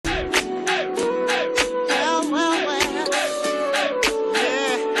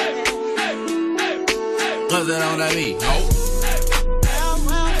bust that on that beat. Nope.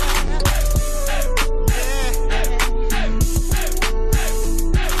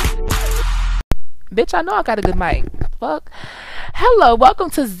 Bitch, I know I got a good mic. Fuck. Hello, welcome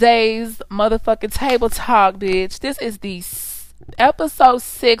to Zay's motherfucking Table Talk, bitch. This is the episode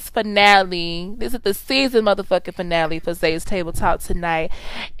 6 finale. This is the season motherfucking finale for Zay's Table Talk tonight.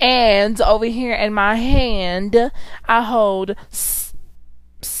 And over here in my hand, I hold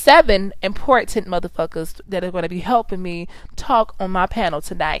 7 important motherfuckers that are going to be helping me talk on my panel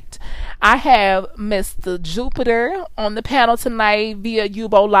tonight. I have Mr. Jupiter on the panel tonight via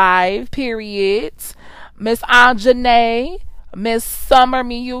Yubo Live, period. Miss Anjanae, Miss Summer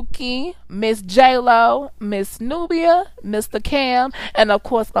Miyuki, Miss J-Lo, Miss Nubia, Mr. Cam, and of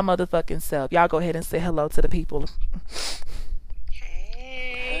course my motherfucking self. Y'all go ahead and say hello to the people.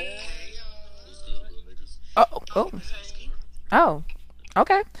 Hey. Oh.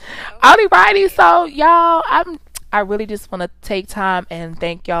 Okay. Alrighty, so y'all, I really just want to take time and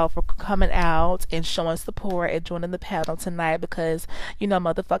thank y'all for coming out and showing support and joining the panel tonight because, you know,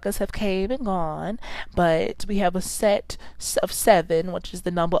 motherfuckers have came and gone, but we have a set of 7, which is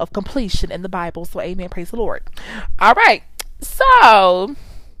the number of completion in the Bible, so amen, praise the Lord. Alright, so,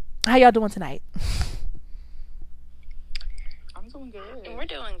 how y'all doing tonight? I'm doing good. We're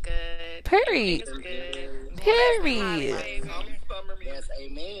doing good. Period. Period. Yes,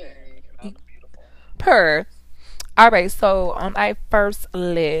 amen. Per. Alright, so on our first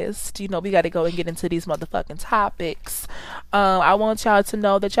list, you know, we got to go and get into these motherfucking topics. I want y'all to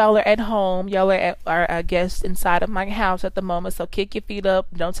know that y'all are at home. Y'all are a guest inside of my house at the moment, so kick your feet up.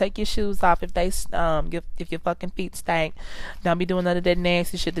 Don't take your shoes off if they if your fucking feet stink. Don't be doing none of that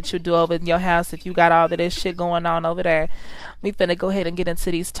nasty shit that you do over in your house if you got all of this shit going on over there. We finna go ahead and get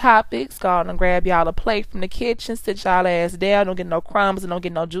into these topics. Go on and grab y'all a plate from the kitchen. Sit y'all ass down. Don't get no crumbs and don't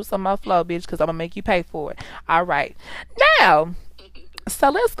get no juice on my floor, bitch, because I'm gonna make you pay for it. Alright. Now, so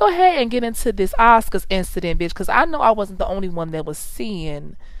let's go ahead and get into this Oscars incident, bitch, because I know I wasn't the only one that was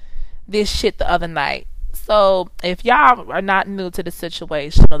seeing this shit the other night. So if y'all are not new to the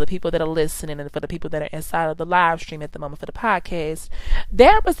situation, or the people that are listening, and for the people that are inside of the live stream at the moment for the podcast,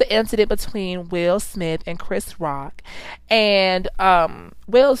 there was an incident between Will Smith and Chris Rock, and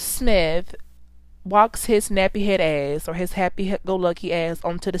Will Smith walks his nappy head ass or his happy-go-lucky ass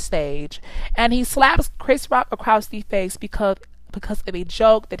onto the stage, and he slaps Chris Rock across the face because of a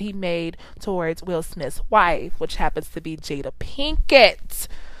joke that he made towards Will Smith's wife, which happens to be Jada Pinkett,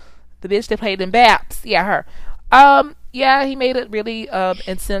 the bitch that played in Baps. Yeah, her. Yeah, he made a really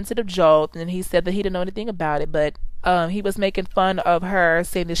insensitive joke, and he said that he didn't know anything about it, but he was making fun of her,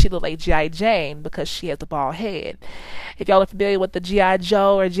 saying that she looked like G.I. Jane because she has a bald head. If y'all are familiar with the G.I.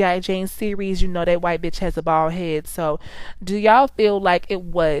 Joe or G.I. Jane series, you know that white bitch has a bald head. So, do y'all feel like it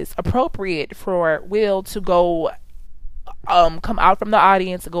was appropriate for Will to go come out from the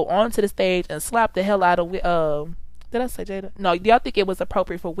audience, go onto the stage, and slap the hell out of did I say Jada? No, do y'all think it was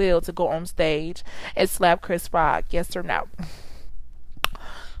appropriate for Will to go on stage and slap Chris Rock? Yes or no?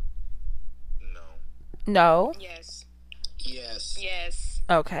 No? Yes. Yes. Yes.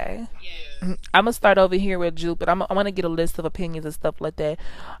 Okay. Yes. I'm gonna start over here with Jupe, but I want to get a list of opinions and stuff like that.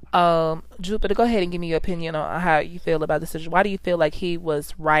 Jupiter, go ahead and give me your opinion on how you feel about this situation. Why do you feel like he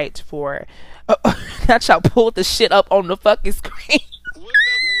was right for? Not y'all pulled the shit up on the fucking screen.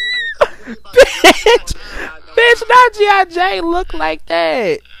 Bitch, not G.I. Jane look like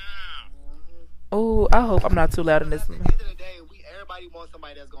that. Oh, I hope I'm not too loud in this. At the end of the day, everybody wants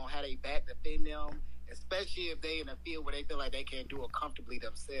somebody that's gonna have their back defend them, especially if they in a field where they feel like they can't do it comfortably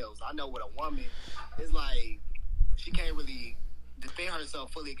themselves. I know with a woman, it's like she can't really defend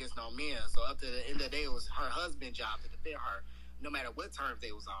herself fully against no men. So up to the end of the day, it was her husband's job to defend her, no matter what terms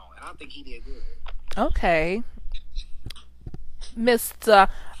they was on. And I think he did good. Okay, Mr.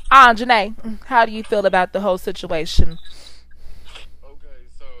 Anjanae, how do you feel about the whole situation? Okay,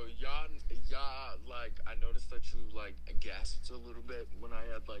 so y'all, like, I noticed that you, like, gasped a little bit when I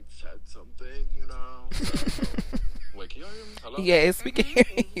had, like, said something, you know? Wait, can y'all hear me? Hello? Yes, we can hear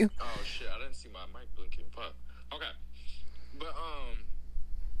you. Oh, shit, I didn't see my mic blinking. Fuck. Okay. But,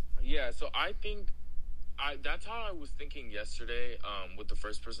 yeah, so I think, that's how I was thinking yesterday, with the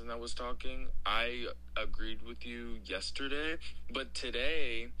first person that was talking. I agreed with you yesterday, but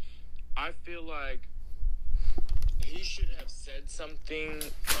today, I feel like he should have said something,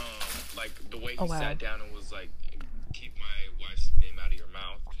 like the way he sat down and was like, keep my wife's name out of your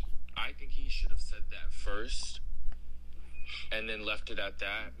mouth. I think he should have said that first and then left it at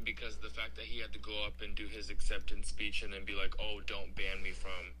that, because the fact that he had to go up and do his acceptance speech and then be like, oh, don't ban me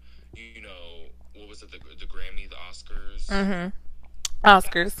from, you know, what was it, the Grammy, the Oscars? Mm-hmm.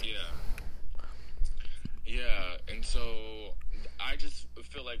 Oscars. Yeah. Yeah, And so I just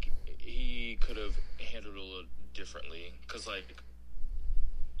feel like he could have handled it a little differently. Because, like,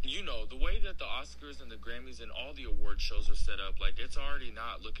 you know, the way that the Oscars and the Grammys and all the award shows are set up, like, it's already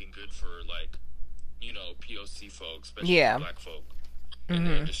not looking good for, like, you know, POC folks, especially black folk in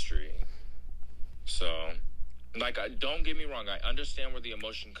the industry. So, like, don't get me wrong. I understand where the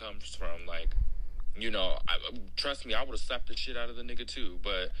emotion comes from. Like, you know, trust me, I would have slapped the shit out of the nigga, too.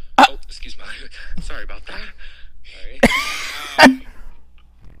 But, excuse me. Sorry about that. Sorry.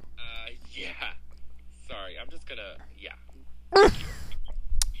 Yeah. Sorry, I'm just gonna,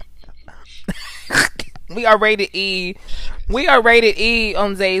 We are rated E. We are rated E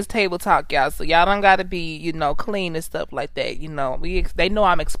on Zay's Table Talk, y'all. So y'all don't gotta be, you know, clean and stuff like that. You know, they know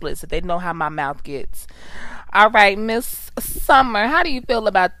I'm explicit. They know how my mouth gets. All right, Miss Summer, how do you feel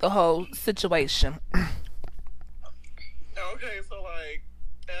about the whole situation? Okay, so like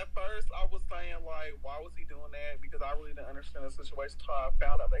at first I was saying like, why was he doing that? Because I really didn't understand the situation until I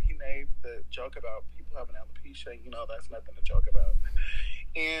found out that he made the joke about people having alopecia. You know, that's nothing to joke about.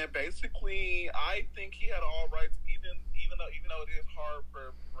 And basically, I think he had all rights, even though it is hard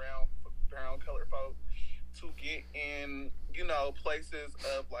for brown colored folk to get in, you know, places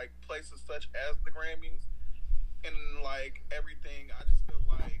such as the Grammys and like everything. I just feel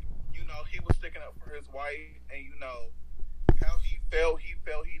like, you know, he was sticking up for his wife, and you know how he felt he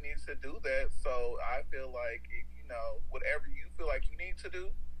needs to do that. So I feel like, if, you know, whatever you feel like you need to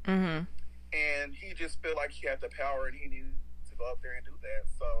do, and he just felt like he had the power and he needed to go up there and do that.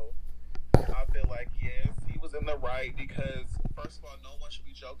 So I feel like, yes, he was in the right, because first of all, no one should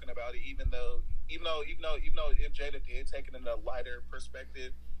be joking about it, even though if Jada did take it in a lighter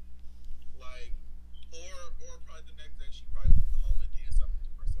perspective, like, or probably the next day she probably went home and did something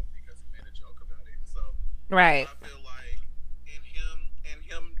to herself because he made a joke about it. So right. I feel like in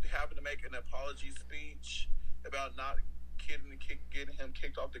him having to make an apology speech about not getting him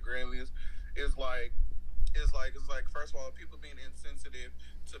kicked off the Grammys is like first of all, people being insensitive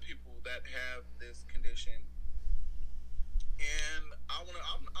to people that have this condition. And I'm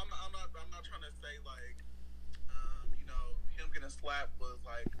not trying to say like you know, him getting slapped was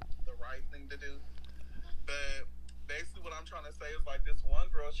like the right thing to do, but basically what I'm trying to say is like this one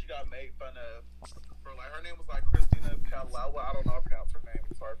girl, she got made fun of for like, her name was like Christina Palawa. I don't know how to pronounce her name.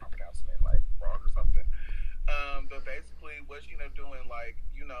 Sorry if I'm pronouncing it like wrong or something. But basically what she ended up doing, like,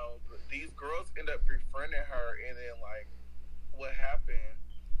 you know, these girls end up befriending her, and then like what happened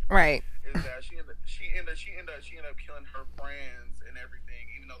right is that she ended up killing her friends and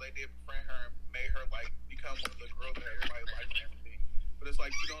everything, even though they did befriend her and made her like become one of the girls that everybody liked and everything. But it's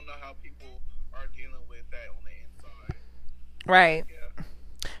like, you don't know how people are dealing with that on the inside. Right. Yeah.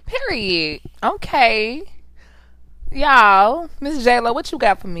 Period. Okay. Y'all, Miss J-Lo, what you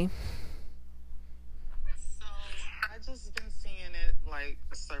got for me? So I just been seeing it like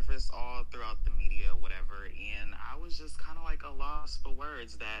surface all throughout the media, whatever, and I was just kind of like a loss for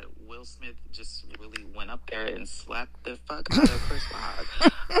words that Will Smith just really went up there and slapped the fuck out of Chris Rock.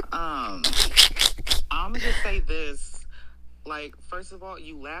 I'm gonna just say this: like, first of all,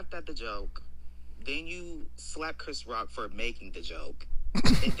 you laughed at the joke, then you slapped Chris Rock for making the joke,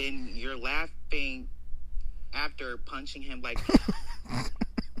 and then you're laughing after punching him. Like,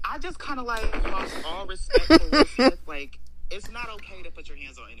 I just kind of like lost all respect for Will Smith. Like, it's not okay to put your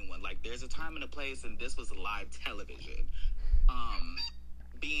hands on anyone. Like, there's a time and a place, and this was live television.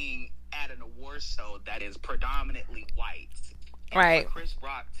 Being at an award show that is predominantly white. And right. For Chris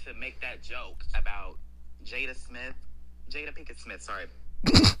Rock to make that joke about Jada Pinkett Smith, sorry.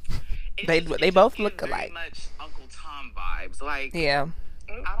 They both look alike. Very much Uncle Tom vibes. Like, yeah.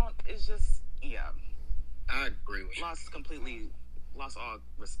 It's just, yeah. I agree with you. Lost all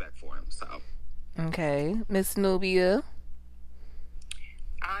respect for him, so. Okay. Miss Nubia.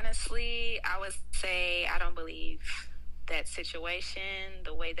 Honestly, I would say I don't believe that situation,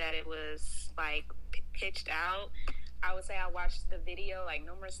 the way that it was like pitched out. I would say I watched the video like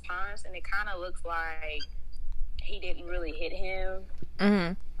numerous times, and it kind of looks like he didn't really hit him,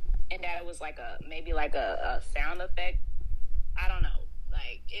 and that it was like maybe a sound effect. I don't know.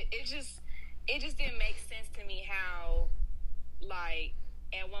 Like it just didn't make sense to me how, like,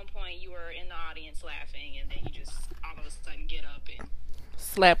 at one point you were in the audience laughing, and then you just all of a sudden get up and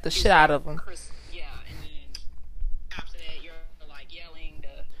slap the shit out of him. Yeah, and then after that you're like yelling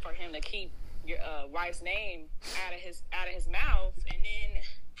for him to keep your wife's name out of his mouth, and then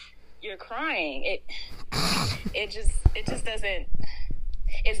you're crying. It just doesn't.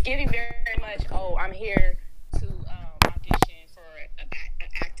 It's giving very much. Oh, I'm here to audition for an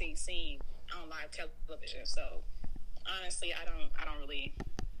acting scene on live television. So honestly, I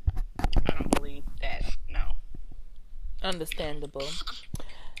don't believe that. No. Understandable.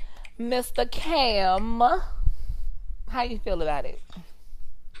 Mr. Cam, how you feel about it?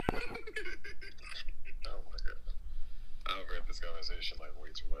 Oh my god. I've heard this conversation like way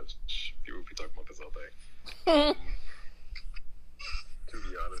too much. People be talking about this all day. To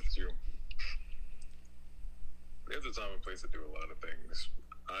be honest with you, there's a time and place to do a lot of things.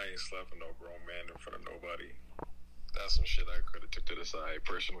 I ain't slapping no grown man in front of nobody. That's some shit I could have took to the side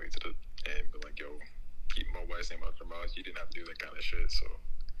personally and be like, yo, keep my wife's name out your mouth. You didn't have to do that kind of shit. So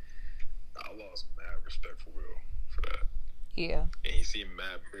I lost mad respect for Will for that. Yeah. And he seemed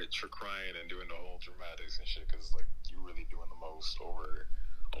mad bitch for crying and doing the whole dramatics and shit because like you really doing the most over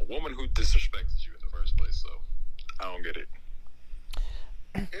a woman who disrespected you in the first place. So I don't get it.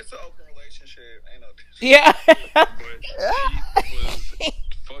 It's an open relationship, ain't no. Yeah. But she was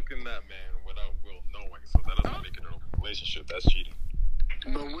fucking that man without Will knowing, so that doesn't make it an open relationship. That's cheating.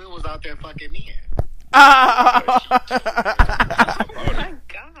 But Will was out there fucking me. Oh. Oh my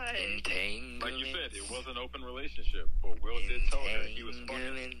god. Like you said, it was an open relationship, but Will did tell her he was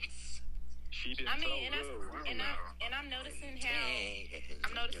fucking. She didn't I mean, tell Will. I'm noticing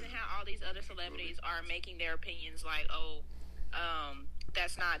how all these other celebrities are making their opinions like, oh,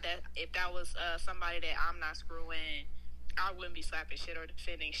 that's not that. If that was somebody that I'm not screwing, I wouldn't be slapping shit or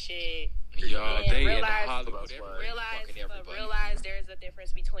defending shit. Yo, they in realize, Hollywood. realize there's a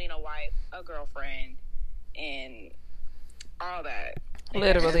difference between a wife, a girlfriend, and all that.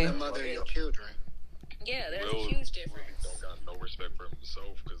 Literally. And the mother of your children. Yeah, there's Will a huge really difference. don't got no respect for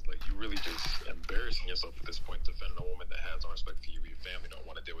himself because like you really just embarrassing yourself at this point defending a woman that has no respect for you, your family don't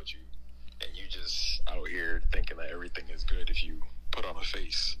want to deal with you, and you just out here thinking that everything is good if you put on a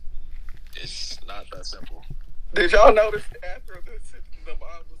face. It's not that simple. Did y'all notice after this, the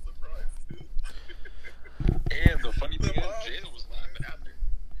mom was surprised too? And the funny thing is, Jada was laughing after.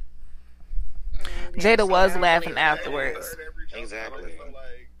 Jada was laughing afterwards. Exactly. So,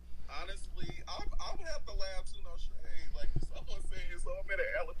 like, honestly, I would have to laugh too, no shade. Like, if someone saying so I'm at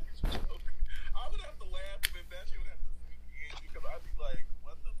an alopecia joke, I would have to laugh, and then that shit would have to sink in because I'd be like,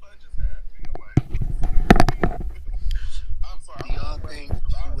 what the fuck just happened? I'm like, I'm sorry. Do y'all think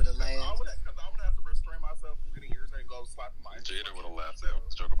she would have laughed? Because I would have to restrain myself from getting irritated and go slapping my Jada would have laughed at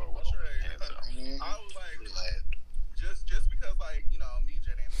the joke about Will. Hands down. I was like, just because, like, you know, me and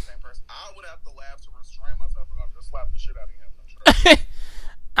Jada ain't the same person, I would have to laugh to restrain myself and I'll just slap the shit out of him.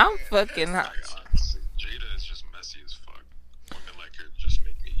 I'm fucking hot. Like, honestly, Jada is just messy as fuck. Women like her just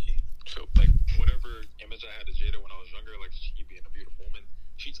make me feel like whatever image I had of Jada when I was younger, like she being a beautiful woman,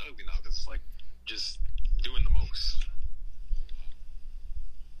 she's ugly now because it's like just doing the most.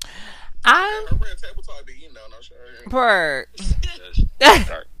 I'm Her red table talk be eating though, no shit. per.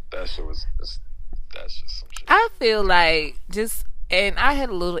 That shit was that's just some shit. I feel like and I had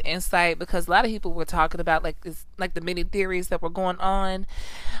a little insight because a lot of people were talking about like this, like the many theories that were going on.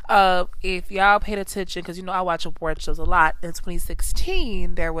 If y'all paid attention, because you know I watch award shows a lot. In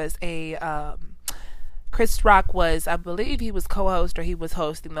 2016, there was a Chris Rock was, I believe, he was co-host or he was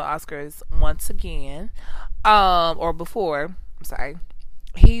hosting the Oscars once again, or before. I'm sorry.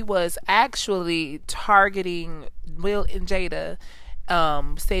 He was actually targeting Will and Jada,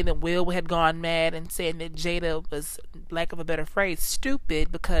 saying that Will had gone mad and saying that Jada was, lack of a better phrase,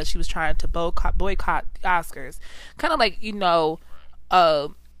 stupid because she was trying to boycott the Oscars. Kind of like, you know,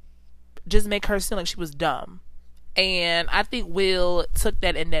 just make her seem like she was dumb. And I think Will took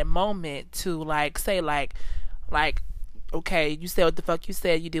that in that moment to like say like, okay, you said what the fuck you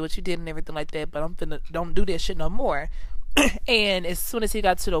said, you did what you did and everything like that, but don't do that shit no more. And as soon as he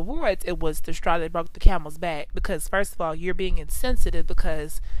got to the awards, it was the straw that broke the camel's back. Because first of all, you're being insensitive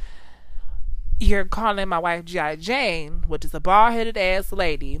because you're calling my wife G.I. Jane, which is a bald-headed ass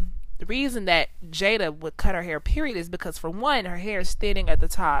lady. The reason that Jada would cut her hair, period, is because for one, her hair is thinning at the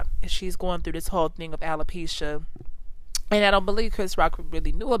top. She's going through this whole thing of alopecia. And I don't believe Chris Rock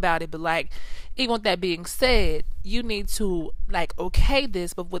really knew about it, but like, even with that being said, you need to like okay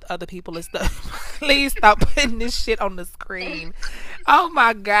this, but with other people and stuff. Please stop putting this shit on the screen. Oh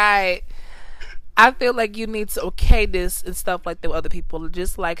my god, I feel like you need to okay this and stuff like that with other people,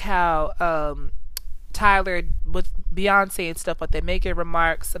 just like how Tyler with Beyonce and stuff like that, making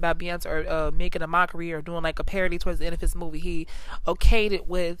remarks about Beyonce or making a mockery or doing like a parody towards the end of his movie. He okayed it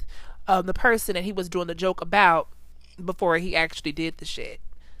with the person that he was doing the joke about before he actually did the shit.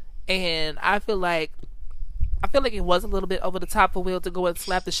 And I feel like it was a little bit over the top for Will to go and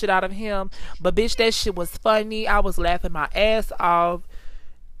slap the shit out of him, but bitch, that shit was funny. I was laughing my ass off.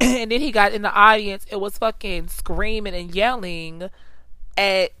 And then he got in the audience and was fucking screaming and yelling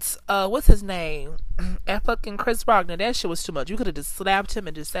at what's his name? At fucking Chris Rock. Now that shit was too much. You could have just slapped him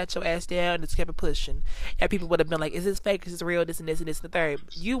and just sat your ass down and just kept it pushing. And people would have been like, is this fake? Is this real? This and this and this and the third.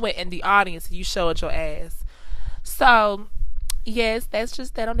 You went in the audience and you showed your ass. So yes, that's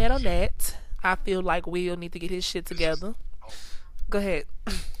just that on that. I feel like Will need to get his shit together. Go ahead.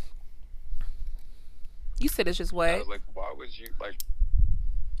 You said it's just I what? was like, why would you like?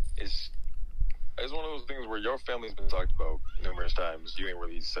 It's one of those things where your family's been talked about numerous times. You ain't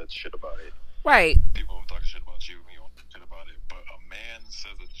really said shit about it. Right. People have talked shit about you. You don't talk shit about it. But a man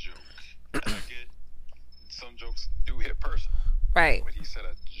says a joke, and I get some jokes do hit personal. Right. But he said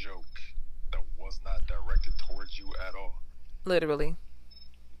a joke that was not directed towards you at all. Literally.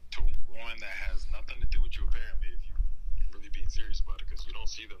 To one that has nothing to do with you, apparently, if you really being serious about it, because you don't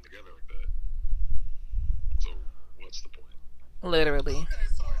see them together like that. So, what's the point? Literally. Okay,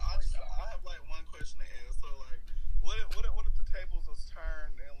 so I have like one question to ask. So like, what if the tables was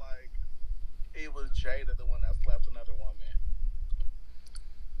turned and like it was Jada the one that slapped another woman?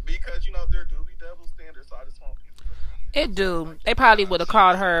 Because there do be double standards. So I just want people to. It do. They probably would have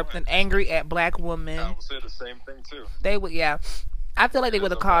called her an angry at black I woman. would say the same thing too. They would, yeah. I feel like they would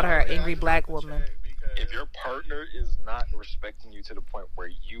have called her an angry black woman. If your partner is not respecting you to the point where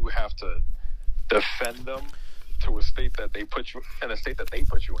you have to defend them to a state that they put you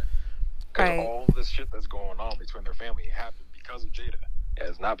in, because Right. all this shit that's going on between their family happened because of Jada. It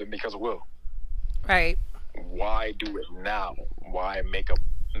has not been because of Will. Right. Why do it now? Why make a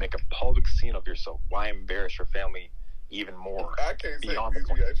public scene of yourself? Why embarrass your family even more? I can't say beyond the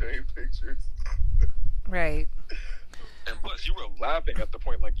point? PGJ pictures. Right. And plus, you were laughing at the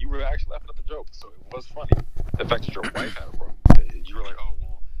point, like you were actually laughing at the joke, so it was funny. The fact that your wife had a problem, you were like, "Oh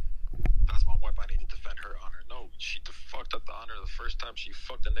well, that's my wife. I need to defend her honor." No, she fucked up the honor the first time she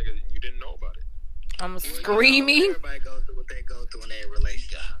fucked a nigga and you didn't know about it. I'm Well, screaming. Everybody go through what they go through in their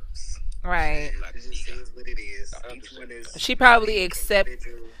relationships. Right. Like, it just is what it is. Each one is. She probably accept.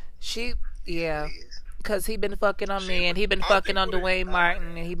 individual. She, yeah. It is. Because he been fucking on me, and he been fucking on Dwayne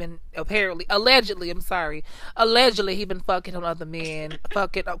Martin, and he been allegedly, he been fucking on other men.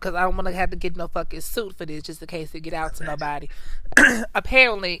 Fucking, because I don't want to have to get no fucking suit for this, just in case it get out to nobody.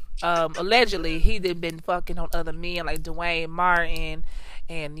 Apparently, allegedly, he been fucking on other men, like Dwayne Martin,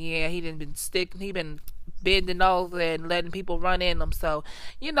 and yeah, he been bending over and letting people run in him. So,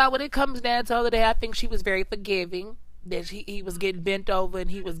 when it comes down to all of that, I think she was very forgiving. That he was getting bent over and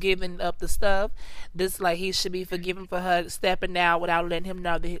he was giving up the stuff. This, like, he should be forgiven for her stepping out without letting him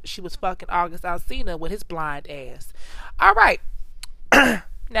know that she was fucking August Alsina with his blind ass. All right. Now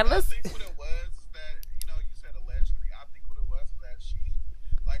let's. I think what it was that, you said allegedly. I think what it was that she,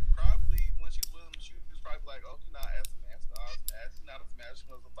 like, probably when she was with him, she was probably like, oh, he's not as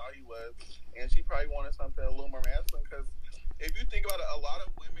masculine as I thought he was. And she probably wanted something a little more masculine. Because if you think about it, a lot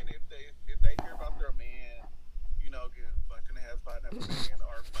of women, if they hear about their man, get fucking ass by another man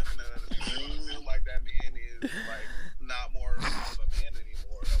or fucking another man, feel like that man is like not more of a man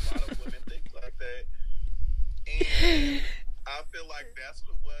anymore. A lot of women think like that, and I feel like that's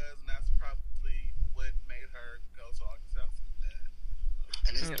what it was, and that's probably what made her go to August Alsina.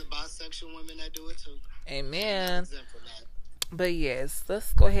 And it's the bisexual women that do it too. Amen. Exempt from that. But yes,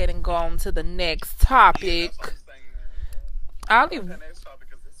 let's go ahead and go on to the next topic. Yeah, that's what I'm saying. I don't even. The next topic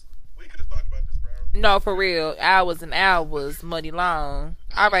is we could have talked about this for hours. No, for real. Hours and hours, money long.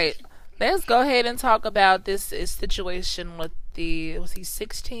 All right. Let's go ahead and talk about this situation with was he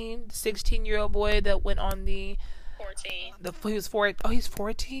 16-year-old boy that went on 14. he was 4, he's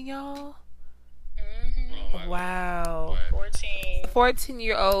 14, y'all? Mm-hmm. Wow. 14.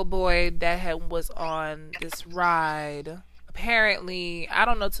 14-year-old boy that was on this ride. Apparently, I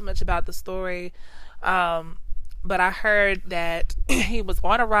don't know too much about the story, but I heard that he was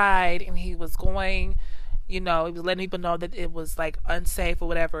on a ride and he was going, he was letting people know that it was like unsafe or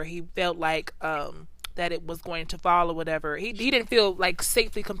whatever. He felt like that it was going to fall or whatever. He didn't feel like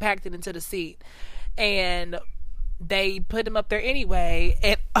safely compacted into the seat. And they put him up there anyway.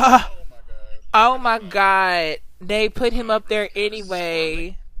 And oh my God, they put him up there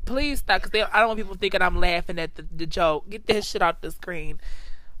anyway. Please stop, because I don't want people thinking I'm laughing at the joke. Get that shit off the screen.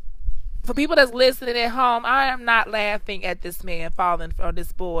 For people that's listening at home, I am not laughing at this man falling, or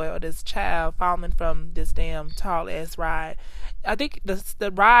this boy or this child falling from this damn tall ass ride. I think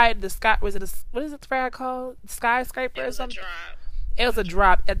the ride, what is it ride called? Skyscraper or something? It was a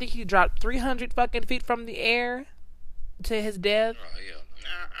drop. I think he dropped 300 fucking feet from the air to his death. Oh, yeah.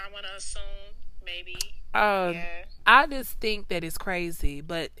 I want to assume maybe. Yeah. I just think that it's crazy.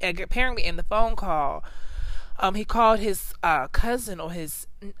 But apparently in the phone call, He called his cousin or his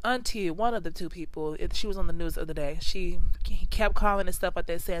auntie, one of the two people. She was on the news the other day. He kept calling and stuff like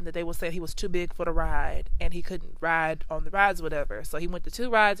that, saying that they were saying he was too big for the ride and he couldn't ride on the rides, or whatever. So he went to 2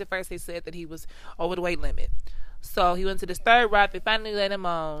 rides. At first, they said that he was over the weight limit. So he went to this 3rd ride. They finally let him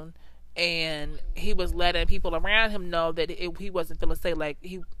on, and he was letting people around him know that he wasn't feeling safe. Like,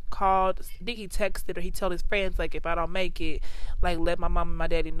 he called, I think he texted, or he told his friends, like, if I don't make it, like, let my mom and my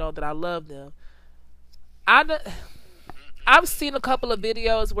daddy know that I love them. I've seen a couple of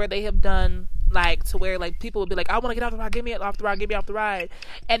videos where they have done, like, to where, like, people will be like, I want to get off the ride, get me off the ride, get me off the ride.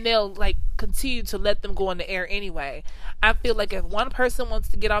 And they'll, like, continue to let them go in the air anyway. I feel like if one person wants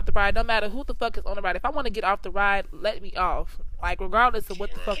to get off the ride, no matter who the fuck is on the ride, if I want to get off the ride, let me off. Like, regardless of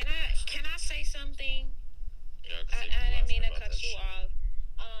what the fuck. Can I say something? Yeah, I didn't mean to cut you off.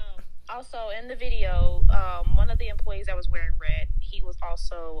 Also, in the video, one of the employees that was wearing red, he was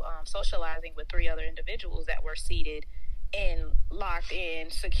also socializing with 3 other individuals that were seated and locked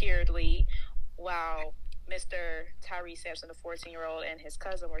in securely, while Mr. Tyree Sampson, the 14-year-old, and his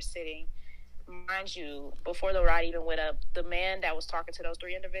cousin were sitting. Mind you, before the ride even went up, the man that was talking to those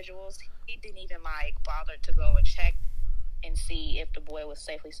 3 individuals, he didn't even, like, bother to go and check and see if the boy was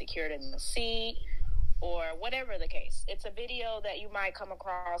safely secured in the seat, or whatever the case. It's a video that you might come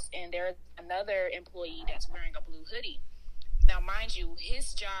across, and there's another employee that's wearing a blue hoodie. Now, mind you,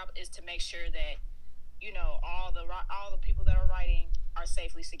 his job is to make sure that, you know, all the people that are riding are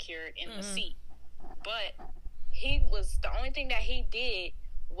safely secured in the seat. But the only thing that he did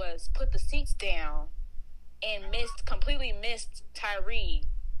was put the seats down and completely missed Tyree,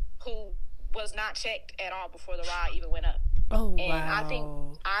 who was not checked at all before the ride even went up. Oh, and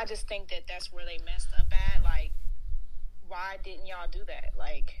wow. I just think that that's where they messed up at. Like, why didn't y'all do that?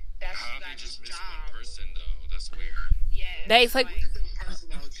 Like, that's How you they guys' just miss job. one person though? That's weird. Yeah. They like, What did the person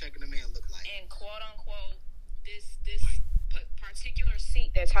that was checking the man look like? And quote unquote, this particular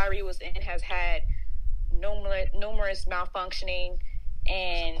seat that Tyree was in has had numerous malfunctioning,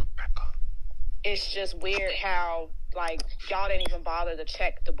 and it's just weird how, like, y'all didn't even bother to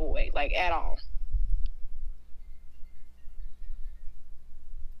check the boy, like, at all.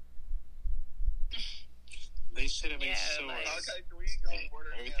 They should have made Yeah, sure like- Okay, can we go that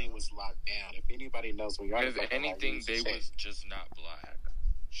order everything now? was locked down. If anybody knows where you are, If anything, they was just not black.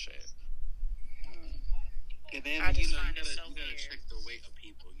 Shit. and then I just you know find you it gotta, so you gotta weird. check the weight of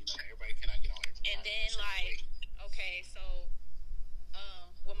people. You know, everybody cannot get on everybody. And then, Check the like, weight. okay, so,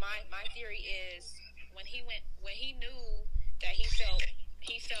 well, my theory is when he knew that he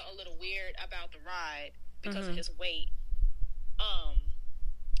felt a little weird about the ride because of his weight.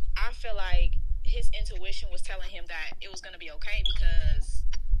 I feel like his intuition was telling him that it was going to be okay because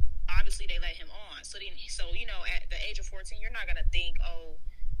obviously they let him on. So you know, at the age of 14, you're not going to think, oh,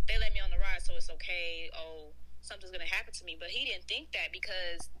 they let me on the ride, so it's okay. Oh, something's going to happen to me. But he didn't think that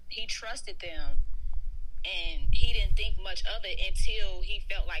because he trusted them, and he didn't think much of it until he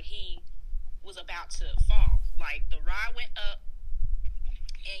felt like he was about to fall. Like, the ride went up,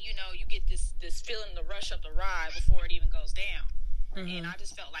 and, you know, you get this feeling, the rush of the ride before it even goes down. And I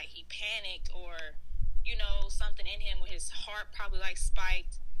just felt like he panicked, or, you know, something in him where his heart probably, like,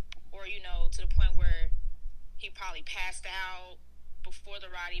 spiked, or, you know, to the point where he probably passed out before the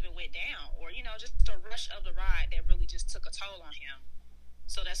ride even went down, or, you know, just the rush of the ride that really just took a toll on him.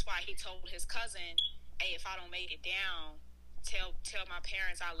 So that's why he told his cousin, hey, if I don't make it down, tell my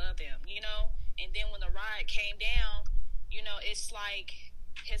parents I love them, you know? And then when the ride came down, you know, it's like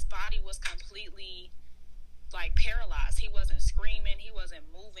his body was completely, like, paralyzed. He wasn't screaming, he wasn't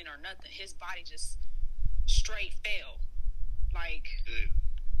moving or nothing. His body just straight fell. Like,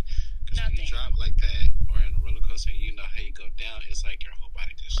 Because when nothing. you drop like that, or in a roller coaster, and you know how you go down, it's like your whole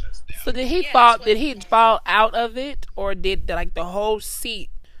body just shuts down. so did he Yeah, fall? that's what- Did he fall out of it, or did like the whole seat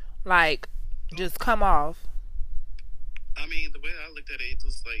like just come off? I mean, the way I looked at it, it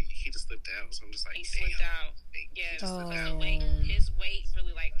was like he just slipped out. So I'm just like, he damn. slipped out. Like, Yeah, he just slipped because out. his weight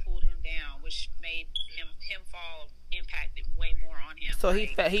really, like, pulled him down, which made him fall, impacted way more on him. So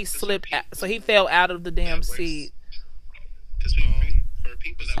Like, he slipped. So he fell out of the damn That works. seat. Because for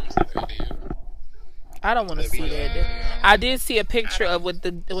people that was in the video, I don't want to see that. I did see a picture of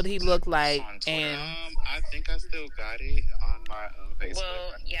what he looked like, On Twitter. and I think I still got it on my Facebook.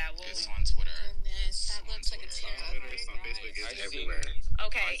 well, yeah, well, It's on Twitter. that looks like a It's on Twitter, it's on Facebook, I it's seen, everywhere.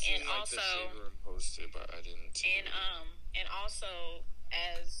 Okay, I seen, and like, also, the shaver and posted, but I didn't see it. and also,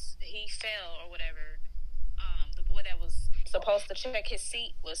 as he fell or whatever, the boy that was supposed to check his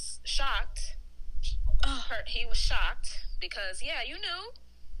seat was shocked. He was shocked because, yeah, you knew,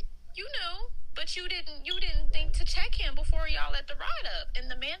 But you didn't think to check him before y'all let the ride up. And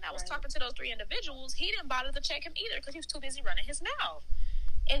the man that was talking to those 3 individuals, he didn't bother to check him either because he was too busy running his mouth.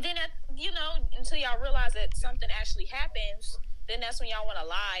 And then, until y'all realize that something actually happens, then that's when y'all want to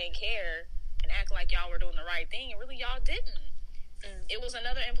lie and care and act like y'all were doing the right thing. And really, y'all didn't. It was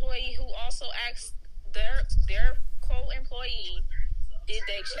another employee who also asked their co-employee, did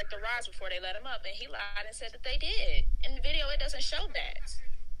they check the rides before they let him up? And he lied and said that they did. In the video, it doesn't show that.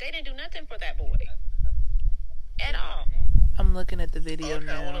 They didn't do nothing for that boy at all. I'm looking at the video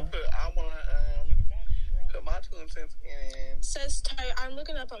now. I want to put my 2 cents in. Says I'm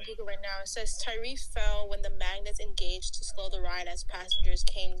looking up on Google right now. It says Tyree fell when the magnets engaged to slow the ride as passengers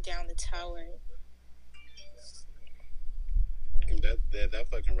came down the tower. That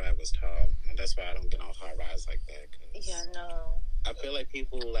fucking ride was tough, and that's why I don't get on hard rides like that. Yeah, no. I feel like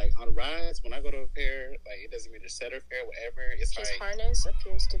people like on rides when I go to a fair, like it doesn't mean to set or fair, whatever. It's His like harness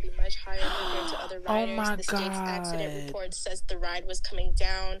appears to be much higher compared to other riders. Oh my the state's God. accident report says the ride was coming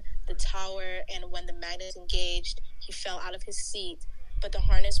down the tower, and when the magnets engaged, he fell out of his seat, but the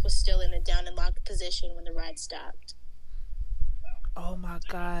harness was still in a down and locked position when the ride stopped. Oh my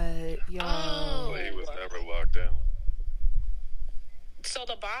God, yo. Oh. He was never locked in. So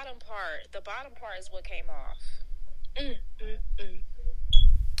the bottom part is what came off.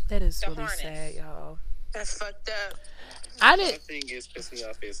 That is The really harness. sad, y'all. That's fucked up. I the didn't. thing is pissing me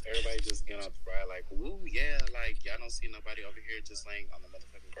off is everybody just getting off the ride like, woo, yeah, like y'all don't see nobody over here just laying on the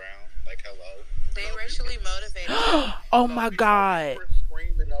motherfucking ground. Like, hello. They racially motivated. Oh my God. People were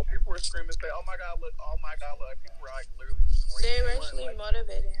screaming, though. People were screaming, say, oh my God, look. People were like literally screaming. They racially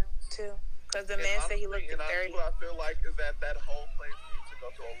motivated him, too. Because the man said he looked at 30. What I feel like is that whole place needs to go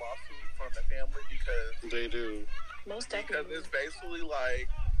through a lawsuit from the family because They do. Most because definitely. it's basically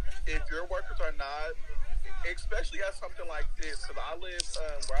like if your workers are not, especially at something like this. Because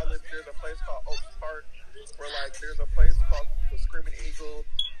where I live, there's a place called Oaks Park, where like there's a place called the Screaming Eagle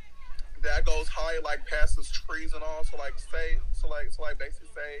that goes high, like passes trees and all. So basically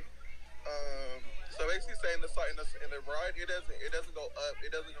say, in the ride, it doesn't go up,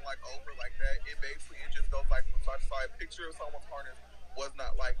 it doesn't go like over like that. It just goes like from side to side. Picture of someone's harness was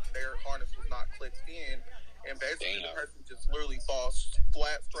not like their harness was not clicked in, and basically the person just literally falls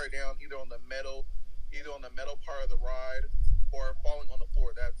flat straight down, either on the metal part of the ride or falling on the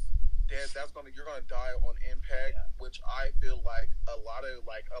floor. That's dead. You're gonna die on impact, which I feel like a lot of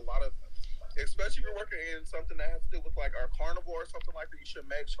especially if you're working in something that has to do with like our carnivore or something like that, you should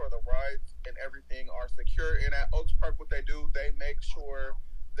make sure the rides and everything are secure. And at Oaks Park, what they do, they make sure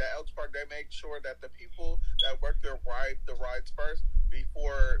that the people that work the rides first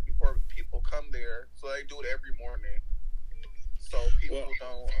before people come there. So they do it every morning. So people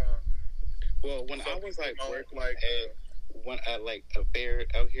don't. Well, when I was like working at like a fair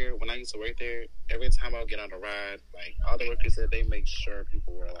out here, when I used to work there, every time I would get on the ride, like all the workers said, they make sure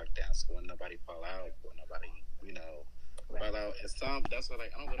people were locked down, so when nobody fall out, when nobody, fall out. And that's why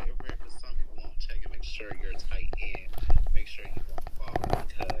like I don't go to everywhere because some people won't check and make sure you're tight in, make sure you won't fall,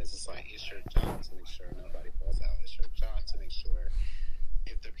 because it's like it's your job to make sure nobody falls out. It's your job to make sure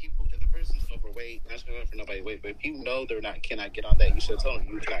if the person's overweight, not for nobody weight, but if you know cannot get on that, you should tell them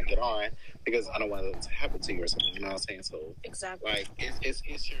you cannot get on because I don't want it to happen to you or something. You know what I'm saying? So Exactly. like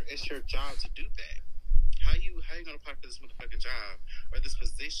it's your job to do that. How you gonna apply for this motherfucking job or this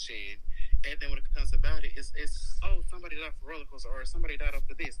position, and then when it comes about it, it's somebody died for roller coaster or somebody died off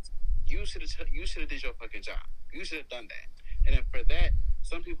of this. You should have did your fucking job. You should have done that. And then for that,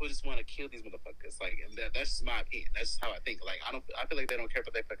 some people just want to kill these motherfuckers. Like, and that's just my opinion. That's just how I think. Like, I feel like they don't care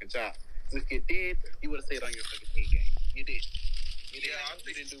about their fucking job. So if you did, you would have stayed on your fucking A game. You did. You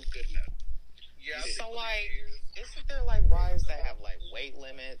didn't do good enough. Yeah. So, like, isn't there, like, rides that have, like, weight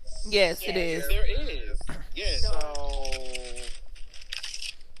limits? Yes, it is. There is. Yes. So,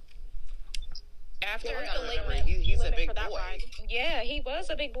 After Yeah, the remember, limit, he's a limit big for that boy. ride. Yeah, he was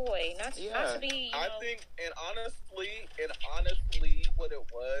a big boy. Not to be. I think, and honestly, what it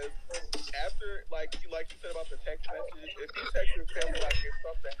was after, like you said about the text messages. If you text your family like if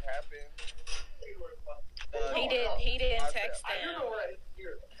something happened, He didn't text them.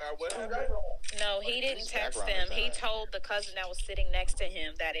 What happened? No, he didn't His text background them. is He that. told the cousin that was sitting next to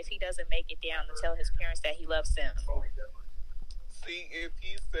him that if he doesn't make it down, to tell his parents that he loves them. See, if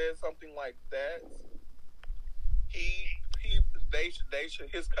he said something like that,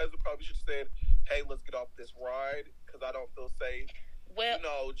 his cousin probably should have said, "Hey, let's get off this ride because I don't feel safe."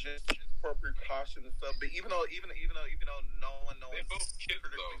 Well, Just for precaution and stuff. But even though no one knows, They're both kids,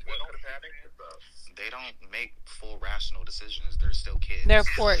 though. what could have happened. they don't make full rational decisions. They're still kids.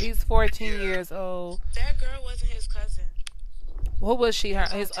 He's 14 years old. That girl wasn't his cousin. What was she? It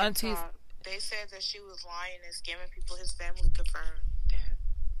was on His auntie. TikTok. They said that she was lying and scamming people. His family confirmed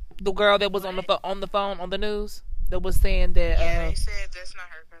that. The girl that was on the phone on the news that was saying that. Yeah, they said that's not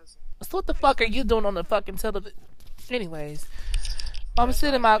her cousin. So what the fuck are you doing on the fucking television? Anyways, I'm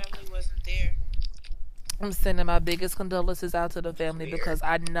sending my biggest condolences out to the family because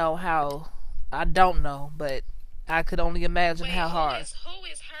I know how. I don't know, but I could only imagine how hard. Who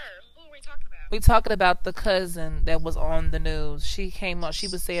is her? Who are we talking about? We talking about the cousin that was on the news. She came on. She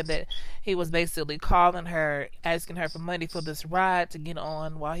was saying that he was basically calling her, asking her for money for this ride to get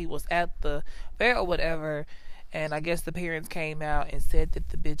on while he was at the fair or whatever. And I guess the parents came out and said that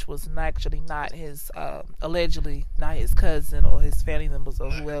the bitch was actually not his, allegedly not his cousin or his family members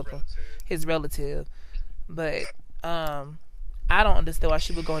or whoever, his relative. But I don't understand why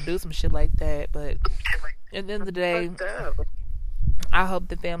she would go and do some shit like that. But at the end of the day, I hope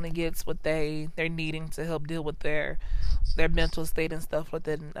the family gets what they're needing to help deal with their mental state and stuff like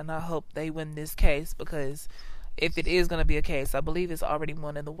that. And I hope they win this case, because if it is going to be a case, I believe it's already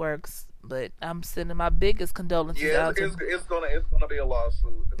one in the works. But I'm sending my biggest condolences out to. It's gonna be a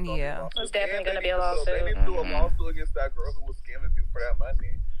lawsuit. It's definitely gonna be a lawsuit. They need to do a lawsuit against that girl who was scamming people for that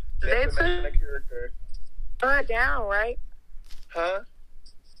money. They took down, right? Huh?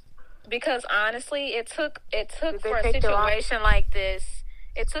 Because honestly, it took for a situation like this.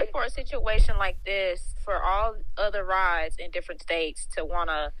 It took for a situation like this for all other rides in different states to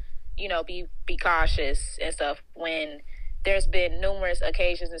wanna, be cautious and stuff when there's been numerous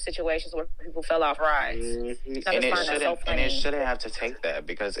occasions and situations where people fell off rides. Mm-hmm. And it shouldn't have to take that,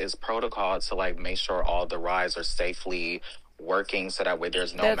 because it's protocol to make sure all the rides are safely working, so that way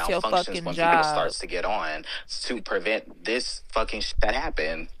there's no malfunctions when people starts to get on, to prevent this fucking shit that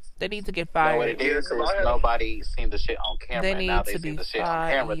happened. They need to get fired. What it is nobody seen the shit on camera. They need now they to see be the shit on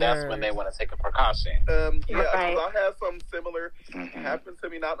camera. That's when they want to take a precaution. I had something similar happen to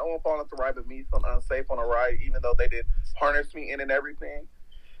me. Not no one falling off the ride, but me feeling unsafe on a ride, even though they did harness me in and everything.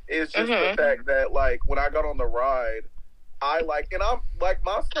 It's just the fact that when I got on the ride, and I'm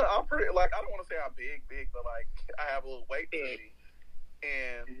I'm pretty I don't want to say I'm big, but I have a little weight to me,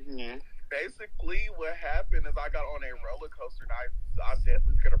 and. Basically, what happened is I got on a roller coaster, and I'm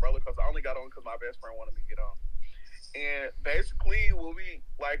definitely scared of roller coasters. I only got on because my best friend wanted me to get on. And basically, when we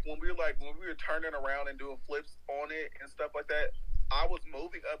were turning around and doing flips on it and stuff like that, I was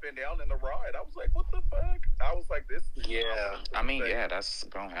moving up and down in the ride. I was like, "What the fuck?" I was like, "This." That's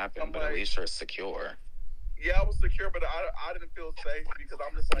gonna happen, but at least you're secure. Yeah, I was secure, but I didn't feel safe because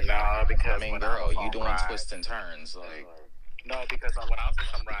I'm just like, nah, because girl, you doing twists and turns No, because when I was in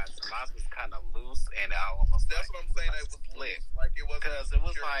some rides, mine was kind of loose, and I almost. That's what I'm saying. It was lit. It was because it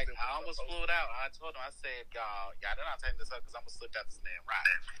was I almost flew it out. I told him, I said, y'all they're not taking this up because I'm gonna slip out this damn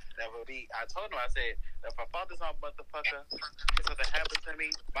ride. That would be. I told him, I said, if I fall this on motherfucker, if something happens to me,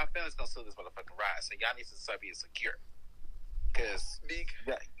 my family's gonna sue this motherfucking ride. So y'all need to start being secure. Because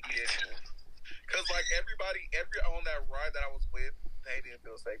everybody on that ride that I was with, they didn't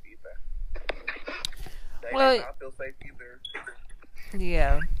feel safe either. They did not feel safe either.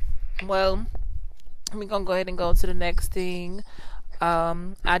 Yeah. Well, we're going to go ahead and go to the next thing.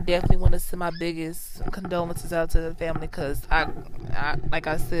 I definitely want to send my biggest condolences out to the family, because I like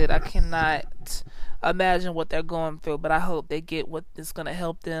I said, I cannot imagine what they're going through, but I hope they get what is going to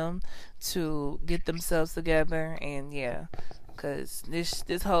help them to get themselves together. And because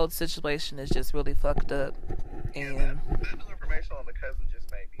this whole situation is just really fucked up. And that new information on the cousin just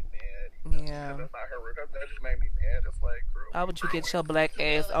made me mad. Yeah. That's not her real cousin. That just made me mad. It's like, girl, why would you get your black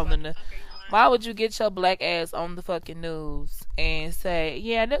ass on the Why would you get your black ass on the fucking news and say,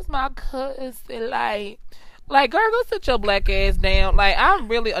 yeah, that's my cousin? Like, girl, go sit your black ass down. I'm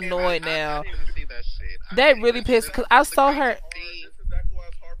really annoyed now. I didn't even see that shit. That really pissed, because I saw her. This is exactly why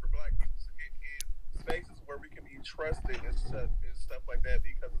it's hard for black people to get in spaces where we can be trusted and stuff like that,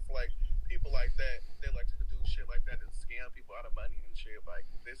 because it's like people like that, they like to do shit like that and scam people out of money and shit. Like,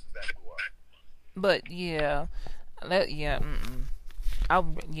 this is exactly why. But they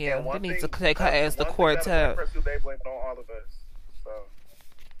need to take her ass to court. They blame it on all of us. So.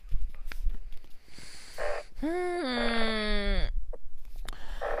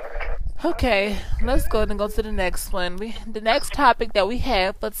 Okay, let's go ahead and go to the next one. The next topic that we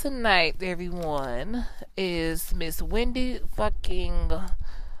have for tonight, everyone, is Miss Wendy fucking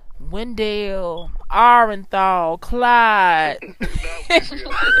Wendell Arenthal Clyde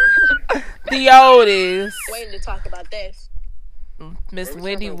Theotis. Waiting to talk about this. Miss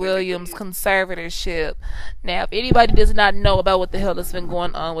Wendy Williams' conservatorship. Now, if anybody does not know about what the hell has been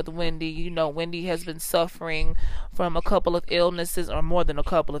going on with Wendy, Wendy has been suffering from a couple of illnesses, or more than a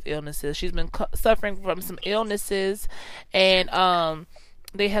couple of illnesses. She's been suffering from some illnesses, and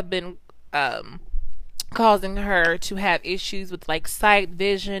they have been causing her to have issues with like sight,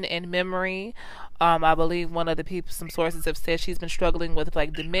 vision, and memory. I believe one of the people, some sources have said she's been struggling with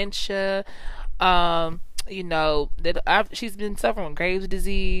like dementia. She's been suffering with Graves'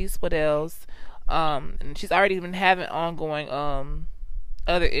 disease. What else? And she's already been having ongoing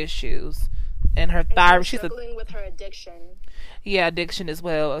other issues. And her thyroid. She's struggling with her addiction. Yeah, addiction as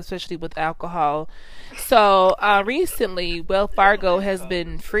well, especially with alcohol. So recently, Wells Fargo has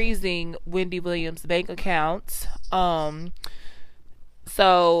been freezing Wendy Williams' bank accounts. So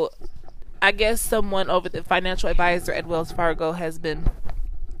I guess someone over the financial advisor at Wells Fargo has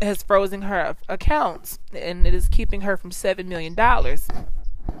frozen her accounts, and it is keeping her from $7 million.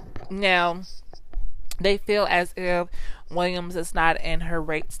 Now, they feel as if Williams is not in her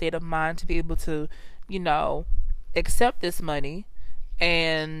right state of mind to be able to, accept this money,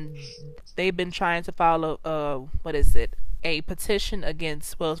 and they've been trying to file a petition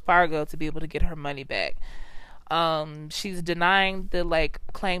against Wells Fargo to be able to get her money back. She's denying the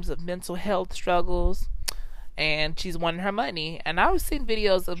claims of mental health struggles, and she's wanting her money. And I was seeing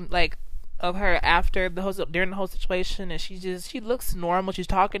videos of her after during the whole situation, and she looks normal. She's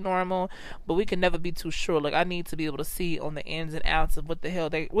talking normal, but we can never be too sure. I need to be able to see on the ins and outs of what the hell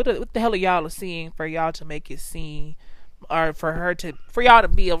are y'all are seeing for y'all to make it seem, or for y'all to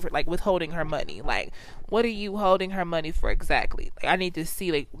be over withholding her money. What are you holding her money for exactly? I need to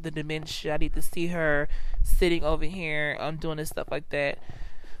see the dementia. I need to see her sitting over here doing this stuff like that.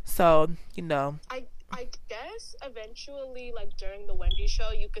 So I guess eventually, during the Wendy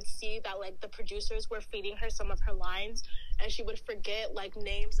show, you could see that, the producers were feeding her some of her lines, and she would forget,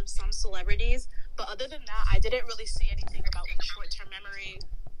 names of some celebrities. But other than that, I didn't really see anything about, short-term memory.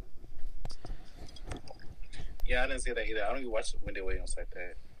 Yeah, I didn't see that either. I don't even watch Wendy Williams like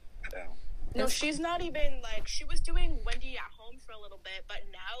that. I don't. No, she's not even, she was doing Wendy at home for a little bit, but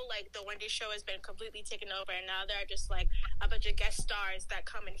now, the Wendy show has been completely taken over, and now there are just, a bunch of guest stars that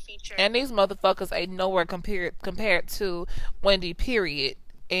come and feature. And these motherfuckers ain't nowhere compared to Wendy, period.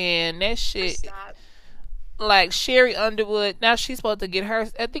 And that shit, Sherry Underwood, now she's supposed to get her,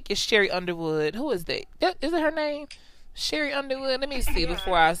 I think it's Sherry Underwood. Who is that? Is it her name? Sherry Underwood? Let me see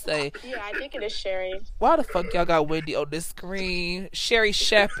before I say. Yeah, I think it is Sherry. Why the fuck y'all got Wendy on this screen? Sherry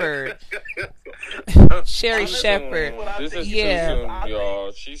Shepherd. Sherry Shepherd. This is too soon,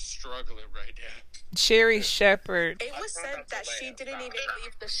 y'all. She's struggling right now. Sherry Shepherd. It was said that she didn't even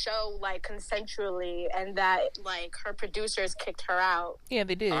leave the show consensually, and that her producers kicked her out. Yeah,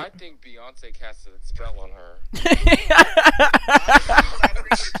 they did. I think Beyonce casted a spell on her.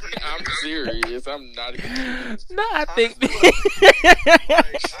 I'm serious. I'm not even kidding. No, I think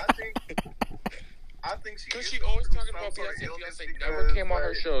she because she always talking about Beyonce. Beyonce never came on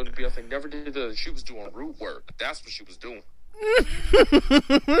her show. Beyonce never did that. She was doing root work. That's what she was doing. And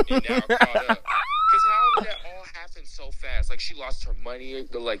now caught up. Because how did that all happen so fast? She lost her money.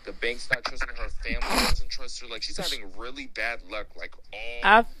 The bank's not trusting her. Family doesn't trust her. She's having really bad luck.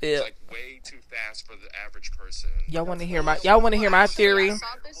 I feel way too fast for the average person. Y'all want to hear my theory? It's kind of karma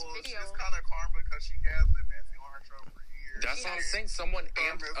because she has been messing on her show for years. That's what I'm saying. Someone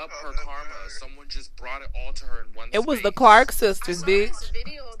amped up her karma. Someone just brought it all to her in one. It was the Clark sisters, bitch. This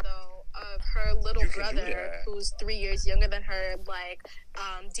video though of her little brother, who's 3 years younger than her,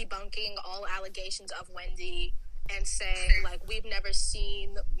 debunking all allegations of Wendy and saying we've never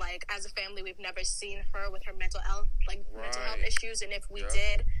seen as a family we've never seen her with her mental health issues, and if we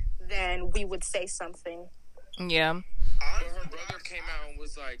did, then we would say something. Yeah. But her brother came out and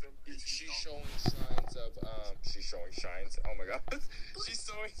was she's showing signs of oh my god, she's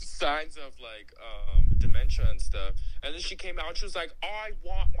showing signs of dementia and stuff. And then she came out and she was like, I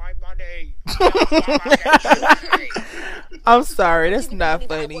want my money. I'm sorry, that's not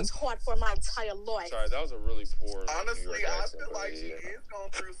funny. It was hard for my entire life. Sorry, that was a really poor. Honestly, I feel like she is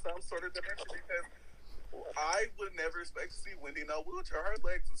going through some sort of dementia because I would never expect to see Wendy in a wheelchair. Her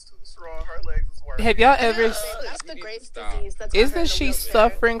legs is too strong. Her legs is working. Have y'all ever? That's the Graves' disease. Isn't she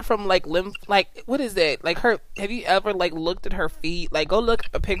suffering from lymph? What is that? Her? Have you ever looked at her feet? Go look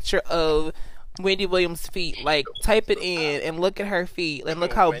at a picture of Wendy Williams' feet. Type it in and look at her feet and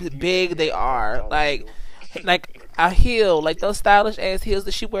look how big they are. A heel, those stylish ass heels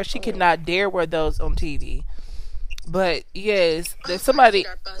that she wears. She cannot dare wear those on TV. But yes, somebody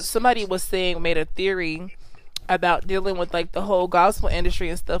was saying, made a theory about dealing with the whole gospel industry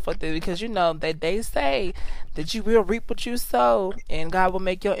and stuff like that, because that they say that you will reap what you sow, and God will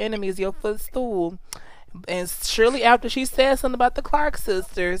make your enemies your footstool. And surely after she said something about the Clark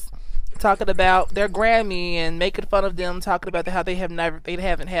sisters, talking about their Grammy and making fun of them, talking about how they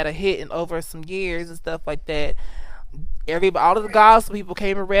haven't had a hit in over some years and stuff like that. All of the gospel people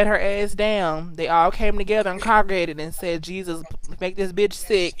came and read her ass down. They all came together and congregated and said, Jesus, make this bitch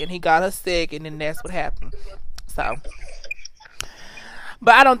sick. And he got her sick, and then that's what happened. So,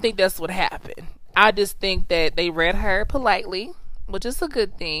 but I don't think that's what happened. I just think that they read her politely, which is a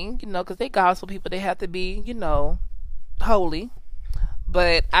good thing, because they gospel people. They have to be, holy.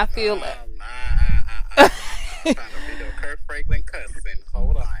 But I feel like... I'm trying to video Kurt Franklin cussing.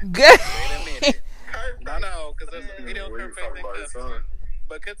 Hold on. Good. Wait a minute. No, because there's a video Kurt Franklin cussing.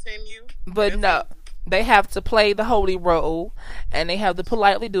 But continue. But no, they have to play the holy role, and they have to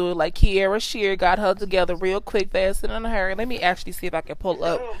politely do it. Like Kiara Shear got her together real quick, faster than her. Let me actually see if I can pull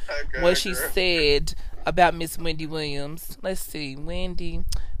up what she said about Miss Wendy Williams. Let's see, Wendy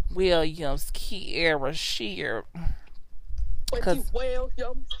Williams, Kiara Shear.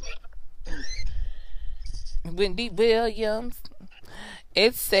 Wendy Williams.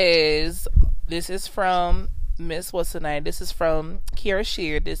 It says, this is from Miss what's her name? This is from Kiara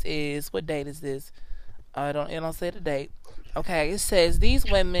Shear. This is, what date is this? It don't say the date. Okay, it says these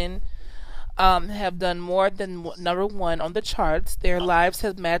women have done more than number one on the charts. Their lives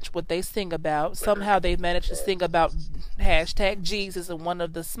have matched what they sing about. Somehow they've managed to sing about #Jesus in one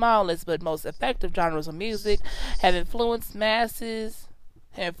of the smallest but most effective genres of music, have influenced masses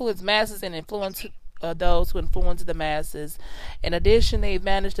and influenced those who influence the masses. In addition, they've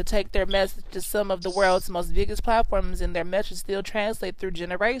managed to take their message to some of the world's most biggest platforms, and their message still translates through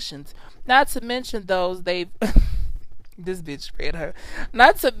generations. Not to mention those they've this bitch read her.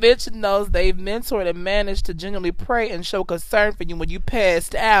 Not to mention those they've mentored and managed to genuinely pray and show concern for you when you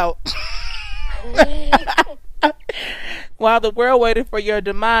passed out. While the world waited for your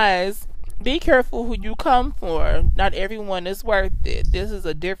demise. Be careful who you come for. Not everyone is worth it. This is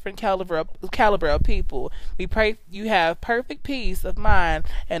a different caliber of people. We pray you have perfect peace of mind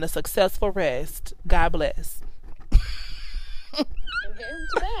and a successful rest. God bless.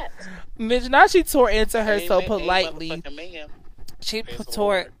 Mitch, now she tore into her so politely. She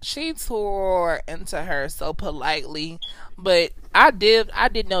tore into her so politely. But I did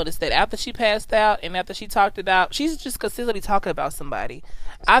notice that after she passed out and after she talked about, she's just consistently talking about somebody.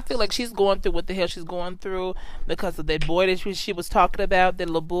 I feel like she's going through what the hell she's going through because of that boy that she was talking about, that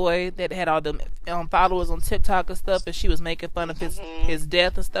little boy that had all the followers on TikTok and stuff, and she was making fun of his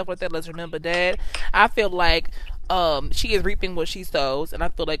death and stuff like that. Let's remember that. I feel like she is reaping what she sows, and I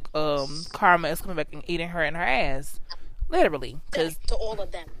feel like karma is coming back and eating her in her ass. Literally. Death to all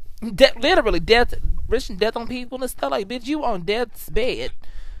of them. Literally, wishing death on people and stuff like, bitch, you on death's bed.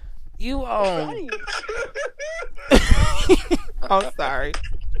 You on... I'm sorry.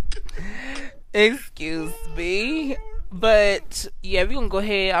 Excuse me. But, yeah, we're going to go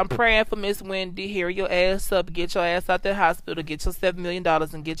ahead. I'm praying for Miss Wendy. Hurry your ass up. Get your ass out the hospital. Get your $7 million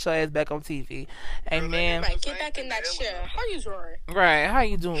and get your ass back on TV. Amen. Right, get back in that chair. How you doing? Right, how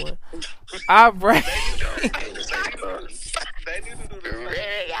you doing? All right.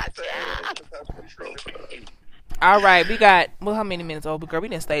 All right, we got, how many minutes over, girl? We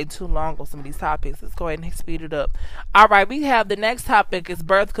didn't stay too long on some of these topics. Let's go ahead and speed it up. All right, we have the next topic is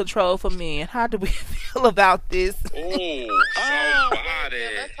birth control for men. How do we feel about this? Ooh, let's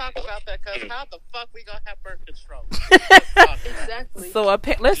talk about that, because how the fuck we gonna have birth control? Exactly. So,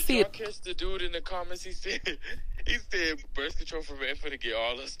 let's see. Did y'all catch the dude in the comments? He said birth control for men for to get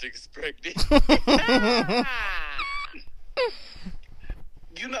all us niggas pregnant.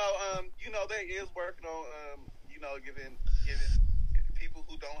 They is working on giving people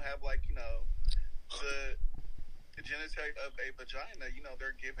who don't have the genitalia of a vagina,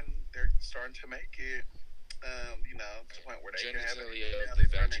 they're starting to make it to the point where they can have it. Genitalia of the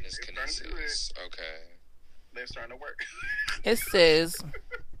vaginas. Okay. They're starting to work. It says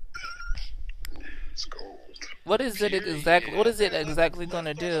It's gold. What is it exactly going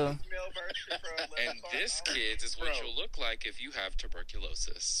to do? And this, kids, is what you'll look like if you have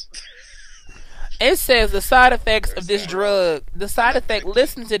tuberculosis. It says the side effects of this drug. The side effect,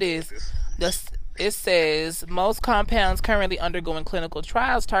 listen to this. It says most compounds currently undergoing clinical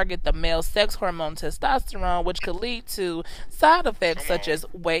trials target the male sex hormone testosterone, which could lead to side effects such as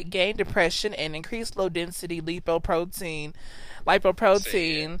weight gain, depression, and increased low-density lipoprotein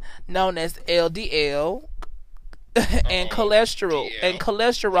known as LDL, and cholesterol.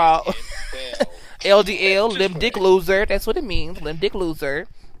 LDL, limp dick loser. That's what it means, limp dick loser.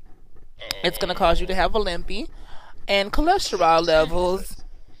 It's going to cause you to have a limpy and cholesterol levels.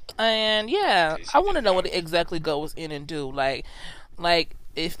 And yeah, I want to know what it exactly goes in and do. Like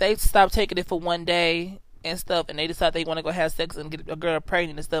if they stop taking it for one day, and stuff, and they decide they want to go have sex and get a girl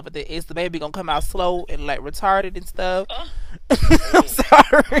pregnant and stuff, but is the baby gonna come out slow and like retarded and stuff? I'm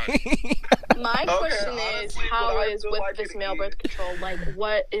sorry. My question is, how is with this male birth control? Like,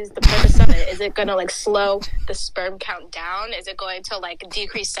 what is the purpose of it? Is it gonna like slow the sperm count down? Is it going to like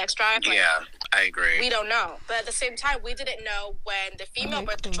decrease sex drive? Like, Yeah, I agree. we don't know. But at the same time, we didn't know when the female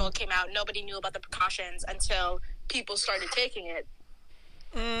birth control came out. Nobody knew about the precautions until people started taking it.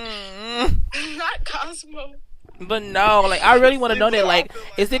 Not Cosmo. But no, like I really want to know that, like,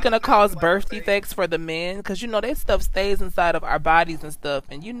 is it gonna cause birth defects for the men? Because you know that stuff stays inside of our bodies and stuff,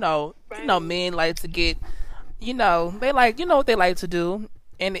 and you know, men like to get, you know, they like, you know what they like to do,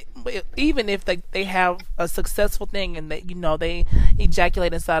 and even if they have a successful thing and that, you know, they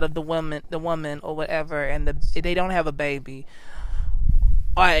ejaculate inside of the woman or whatever, and they don't have a baby.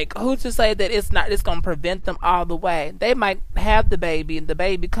 Like, who's to say that it's gonna prevent them all the way? They might have the baby and the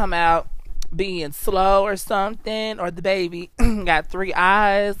baby come out being slow or something, or the baby got 3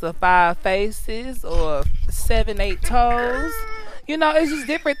 eyes or 5 faces or 7, 8 toes. You know, it's just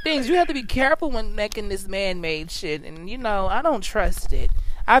different things. You have to be careful when making this man-made shit, and you know, I don't trust it.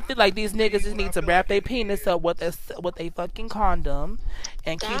 I feel like these niggas just need to wrap their penis up with a fucking condom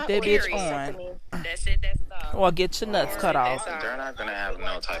and keep their bitch on. That's it. That's all. Or get your nuts cut off. They're not gonna have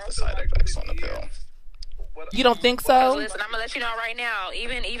no type of side effects on the pill. You don't think so? Listen, I'm gonna let you know right now.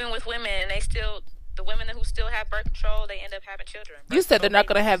 Even with women, the women who still have birth control, they end up having children. You said they're not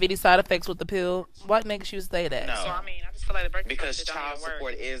gonna have any side effects with the pill. What makes you say that? No. So I mean, I just feel like the birth control Because shit don't child even work.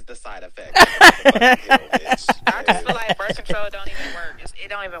 support is the side effect. I just feel like birth control don't even work. It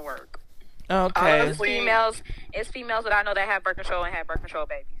don't even work. Okay. It's females that I know that have birth control and have birth control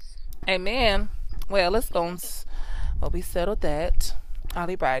babies. Amen. Well, let's go. Well, we settled that.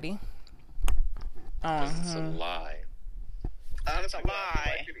 Alrighty. It's a lie. Honestly, Lie. what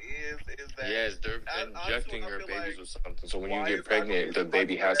I feel like it is that Yes, they're injecting I their feel babies like, with something. So when why you is get pregnant, the that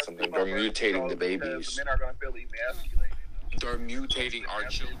baby has like something. female They're birth mutating the control because babies. The men are going to feel emasculated. They're mutating our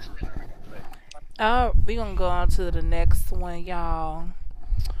children. We gonna go on to the next one, y'all.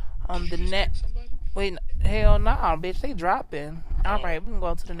 The next. Wait, hell no, bitch, they dropping. All right, we gonna go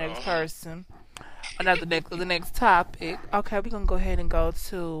on to the next person. Not the next topic. Okay, we gonna go ahead and go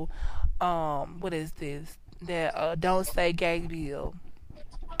to what is this? That Don't Say Gay bill.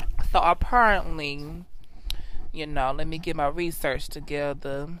 So apparently, you know, let me get my research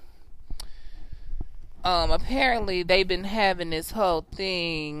together. Apparently they've been having this whole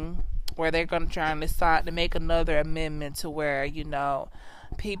thing where they're gonna try and decide to make another amendment to where, you know,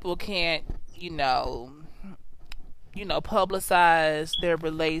 people can't, you know, publicize their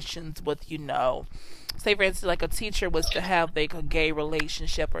relations with, you know, say for instance, like a teacher was to have like a gay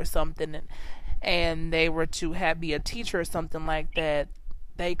relationship or something, and they were to be a teacher or something like that,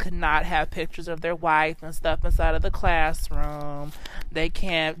 they could not have pictures of their wife and stuff inside of the classroom. They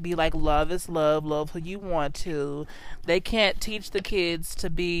can't be like, love is love who you want to. They can't teach the kids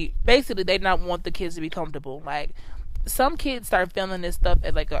to be, basically they not want the kids to be comfortable. Like, some kids start feeling this stuff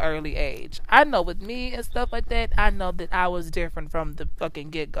at like an early age. I know with me and stuff like that, I know that I was different from the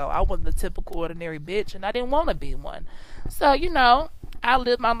fucking get-go. I wasn't the typical ordinary bitch, and I didn't want to be one. So, you know, I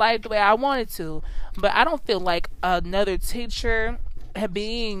lived my life the way I wanted to. But I don't feel like another teacher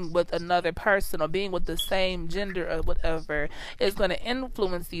being with another person or being with the same gender or whatever is going to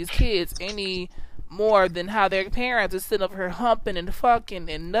influence these kids any more than how their parents are sitting over here humping and fucking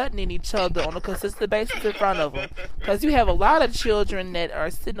and nutting in each other on a consistent basis in front of them. Because you have a lot of children that are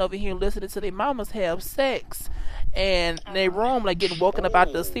sitting over here listening to their mamas have sex, and they room like getting woken up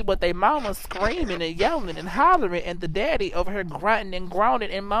out to sleep with their mama screaming and yelling and hollering, and the daddy over here grunting and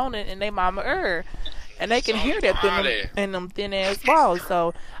groaning and moaning in their mama and they can hear that in them thin ass walls.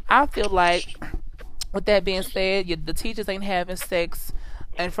 So I feel like, with that being said, the teachers ain't having sex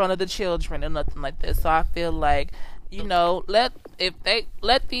in front of the children or nothing like that. So I feel like, you know, they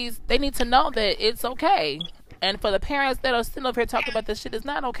need to know that it's okay. And for the parents that are sitting up here talking about this shit, it's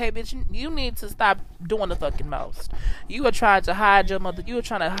not okay, bitch. You need to stop doing the fucking most. You are trying to hide your mother. You are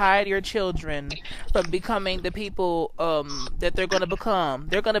trying to hide your children from becoming the people that they're going to become.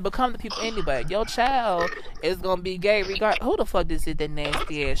 They're going to become the people anyway. Your child is going to be gay regardless. Who the fuck is it that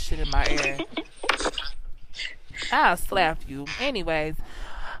nasty ass shit in my ear? I'll slap you. Anyways,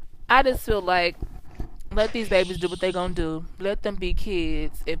 I just feel like, let these babies do what they gonna do. Let them be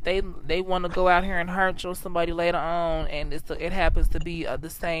kids. If they want to go out here and hurt somebody later on, and it happens to be the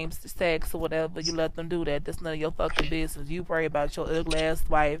same sex or whatever, you let them do that. That's none of your fucking business. You worry about your ugly ass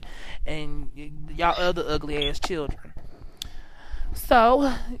wife and y'all other ugly ass children.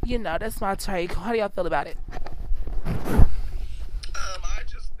 So, you know, that's my take. How do y'all feel about it? I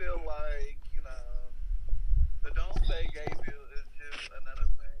just feel like, you know,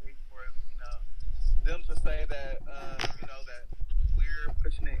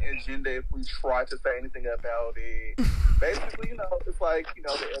 agenda if we try to say anything about it. Basically, it's like, the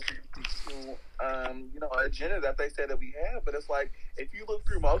LGBTQ, agenda that they say that we have. But it's like, if you look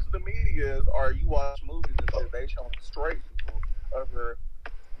through most of the media or you watch movies and shit, they showing straight people over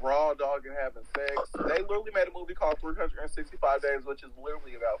raw dog and having sex. They literally made a movie called 365 Days, which is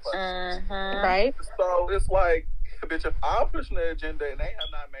literally about fucking. Right. So it's like, bitch, if I'm pushing the agenda and they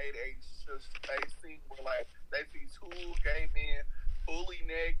have not made a scene where, like, they see two gay men fully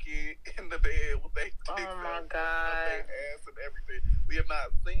naked in the bed with their dicks Oh my out, God. their ass and everything. We have not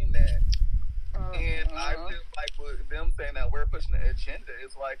seen that. And I feel like with them saying that we're pushing the agenda,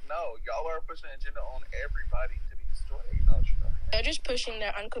 it's like, no, y'all are pushing the agenda on everybody to be straight. They're just pushing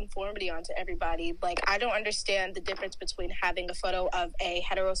their unconformity onto everybody. Like, I don't understand the difference between having a photo of a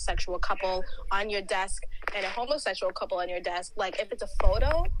heterosexual couple on your desk and a homosexual couple on your desk. Like, if it's a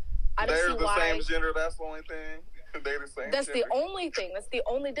photo, I don't see why. They're the same gender, that's the only thing. They're the same That's gender. the only thing. That's the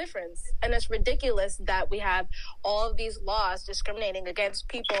only difference. And it's ridiculous that we have all of these laws discriminating against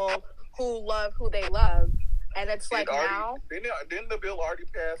people who love who they love. And it's like now... Didn't the bill already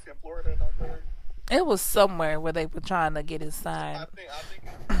pass in Florida? Not there? It was somewhere where they were trying to get it signed. I think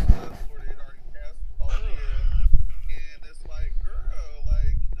Florida it already passed over here, and it's like, girl,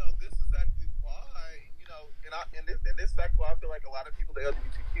 like, this is actually why, and this is actually why I feel like a lot of people, the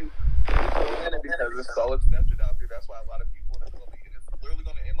LGBTQ, in it because it's so accepted out there. That's why a lot of people, and it's literally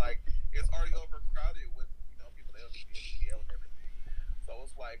going to end like it's already overcrowded with people the LGBT and everything. So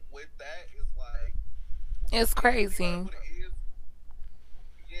it's like with that, it's like It's crazy.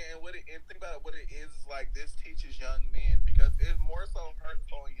 And think about it, what it is like this teaches young men, because it's more so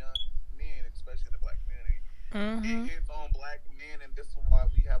hurtful on young men, especially in the black community. It hits on black men, and this is why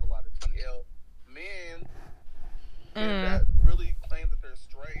we have a lot of TL men that really claim that they're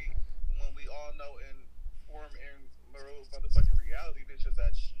straight, when we all know in form and motherfucking reality, it's just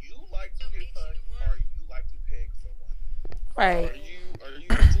that you like to get fucked or you like to peg someone. Right. Are you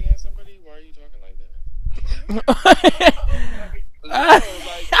hinting at somebody? Why are you talking like that? No, like you.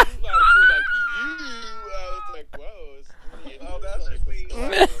 I was like, whoa. Oh, that's just me.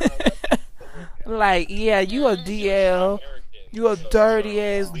 Like, yeah, you a DL. You a dirty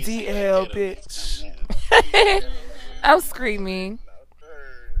ass DL, bitch. I'm screaming.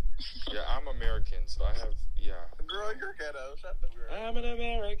 Yeah, I'm American, so I have, Girl, you're ghetto. Shut the girl. I'm an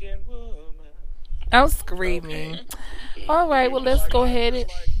American woman. I'm screaming. All right, well, let's go ahead and...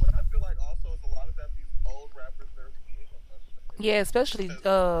 What I feel like also is a lot of that these old rappers, they're Yeah, especially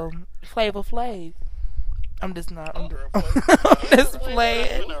Flavor Flav. I'm just not. I'm just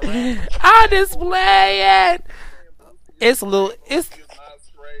playing. I'm just playing. It's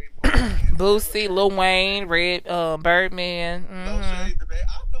Boosie, Lil Wayne, Birdman.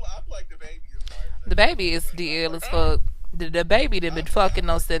 The baby is DL as fuck. The baby that been fucking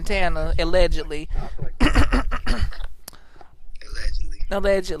on Santana allegedly.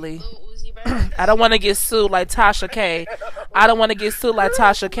 Allegedly. I don't want to get sued like Tasha K. I don't want to get sued like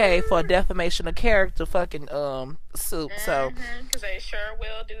Tasha K for defamation of character fucking suit. So because they sure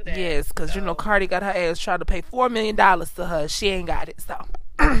will do that. yes, because Cardi got her ass trying to pay $4 million to her. She ain't got it. So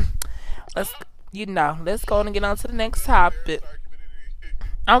let's go on and get on to the next topic.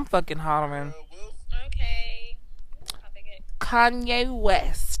 I'm fucking hollering. Okay. Kanye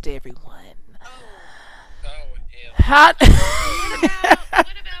West, everyone. Oh, Hot. what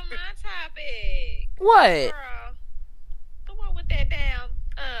about my topic? What? Girl, the one with that damn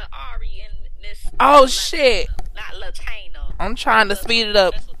Ari and this. Oh shit! Not Latina. I'm trying to speed it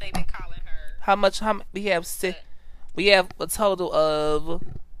up. That's what they been calling her. How much we have? We have a total of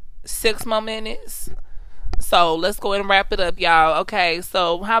 6 more minutes. So let's go ahead and wrap it up, y'all. Okay,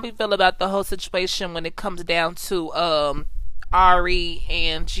 so how we feel about the whole situation when it comes down to Ari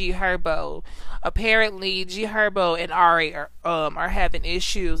and G Herbo? Apparently, G Herbo and Ari are having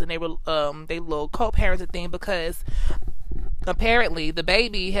issues, and they little co-parenting thing, because apparently the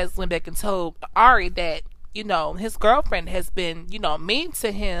baby has went back and told Ari that his girlfriend has been mean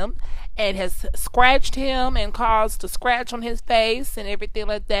to him and has scratched him and caused a scratch on his face and everything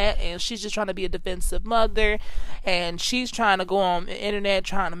like that, and she's just trying to be a defensive mother, and she's trying to go on the internet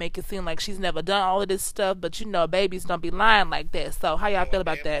trying to make it seem like she's never done all of this stuff, but babies don't be lying like that. So how y'all feel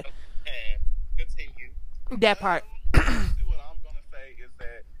about that? Continue. That part. What I'm gonna say is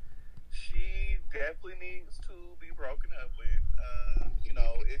that she definitely needs to be broken up with.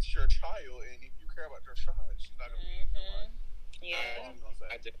 It's your child, and if you care about your child, she's not gonna be right. Yeah.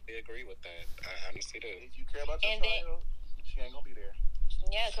 I definitely agree with that. I honestly do. If you care about your child, she ain't gonna be there.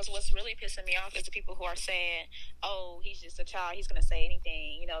 Yeah, because what's really pissing me off is the people who are saying, "Oh, he's just a child. He's gonna say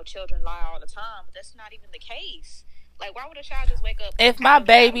anything." Children lie all the time, but that's not even the case. Like, why would a child just wake up? If my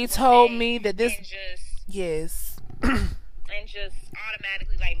baby told me that this, yes, and just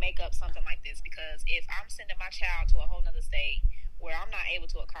automatically like make up something like this, because if I'm sending my child to a whole nother state where I'm not able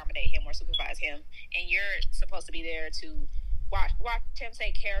to accommodate him or supervise him, and you're supposed to be there to watch him,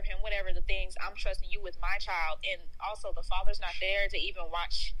 take care of him, whatever the things, I'm trusting you with my child, and also the father's not there to even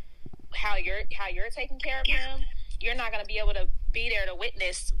watch how you're taking care of him. You're not going to be able to be there to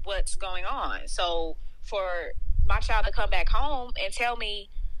witness what's going on. So for my child to come back home and tell me,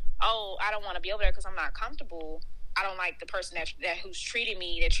 oh, I don't want to be over there because I'm not comfortable, I don't like the person that who's treating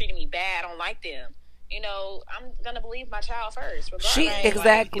me bad, I don't like them, you know, I'm going to believe my child first.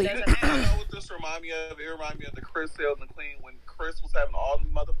 Exactly. You know what this remind me of? It remind me of the Chris Sales and Clean, when Chris was having all the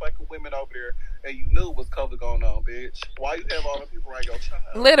motherfucking women over there and you knew it was COVID going on, bitch. Why you have all the people around your child?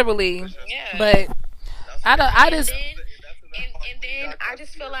 Literally. Yeah. But I just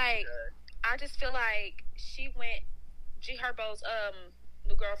feel like she went, G Herbo's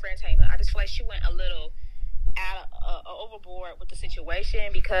new girlfriend Taylor, I just feel like she went a little overboard with the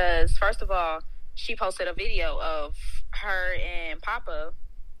situation, because first of all, she posted a video of her and Papa,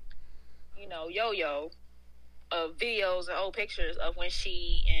 you know, Yo-Yo, of videos and old pictures of when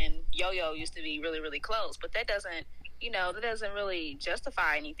she and Yo-Yo used to be really, really close. But that doesn't really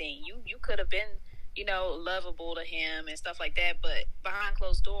justify anything. You could have been, you know, lovable to him and stuff like that, but behind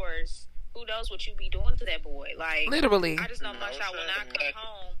closed doors, who knows what you be doing to that boy? Like, literally, I just know my child will not come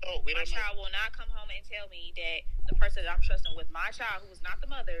home. My child will not come home and tell me that the person that I'm trusting with my child, who is not the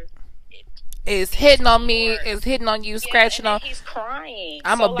mother, is hitting on me, is hitting on you, scratching on. He's crying.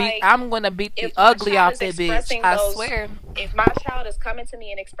 I'm gonna beat the ugly off that bitch. I swear. If my child is coming to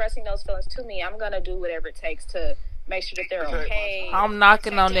me and expressing those feelings to me, I'm gonna do whatever it takes to make sure that they're okay. I'm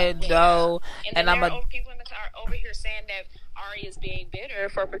knocking on that door, and people in the car over here saying that Ari is being bitter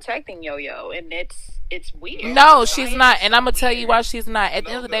for protecting Yo-Yo, and it's weird. No, she's not, and I'm gonna tell you why she's not. At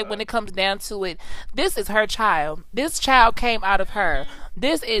the end of the day, when it comes down to it, this is her child. This child came out of her.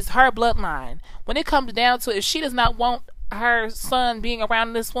 This is her bloodline. When it comes down to it, if she does not want her son being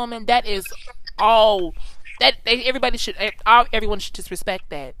around this woman, that is all. Everyone should just respect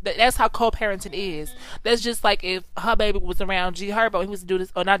that. That's how co-parenting is. That's just like if her baby was around G Herbo, he was to do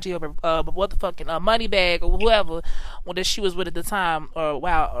this, or not G Herbo, but what the fucking Moneybag or whoever, that she was with at the time, or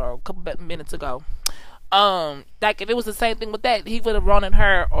a couple minutes ago. Like if it was the same thing with that, he would have running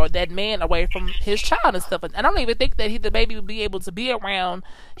her or that man away from his child and stuff. And I don't even think that the baby would be able to be around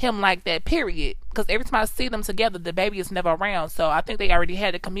him like that, period. Because every time I see them together, the baby is never around. So I think they already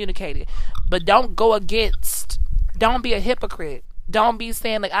had it communicated. But don't be a hypocrite. Don't be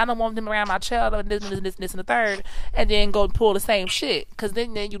saying like, I don't want them around my child or this and the third, and then go and pull the same shit. Because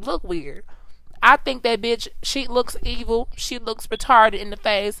then you look weird. I think that bitch, she looks evil. She looks retarded in the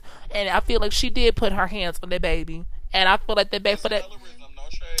face. And I feel like she did put her hands on that baby. And I feel like that baby, for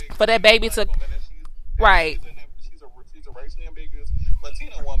that baby to, right. She's a racially ambiguous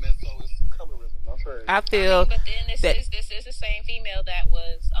Latina woman, so it's colorism. No shade. I feel but then this is the same female that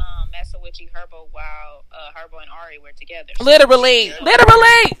was messing with G Herbo while Herbo and Ari were together. So literally.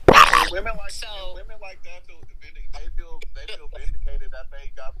 Women like that feel vindicated that they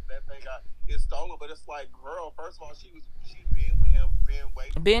got it stolen. But it's like, girl, first of all, she's been with him,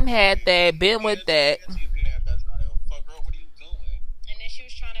 been had that, been with that. She's been at that trial. So, girl, what are you doing? And then she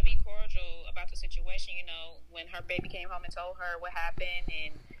was trying to be cordial about the situation. You know, when her baby came home and told her what happened,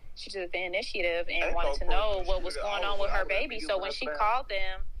 and she took the initiative and wanted to know what was going on with her baby. So when she called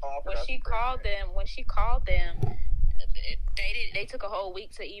them, they took a whole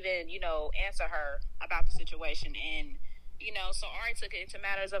week to even, you know, answer her about the situation. And, you know, so Ari took it into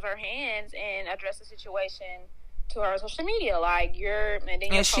matters of her hands and addressed the situation to her social media. Like,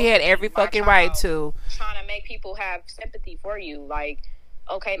 and she had every fucking right to. Trying to make people have sympathy for you. Like,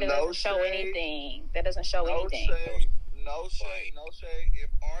 okay, that doesn't show anything. That doesn't show anything. No shade. If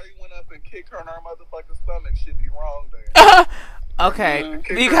Ari went up and kicked her in her motherfucking stomach, she'd be wrong there. Okay,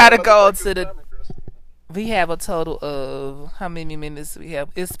 we gotta go to the. We have a total of how many minutes we have?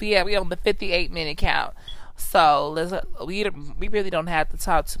 We on the 58-minute count. So we really don't have to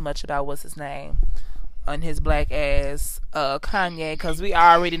talk too much about what's his name on his black ass Kanye, because we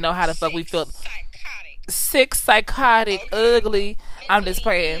already know how the fuck we feel. Sick, psychotic, ugly. I'm just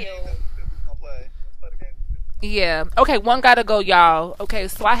praying. Yeah. Okay, one gotta go, y'all. Okay,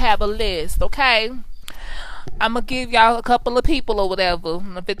 so I have a list, okay? I'm gonna give y'all a couple of people or whatever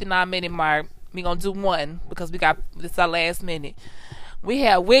on the 59-minute mark. We're gonna do one because this is our last minute. We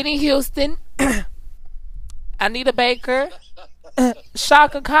have Whitney Houston, Anita Baker,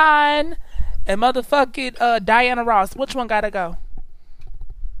 Shaka Khan, and motherfucking Diana Ross. Which one gotta go?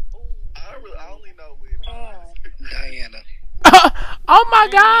 I only know Whitney. Oh my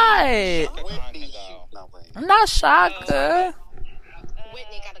god. Whitney. No way. Not Shaka.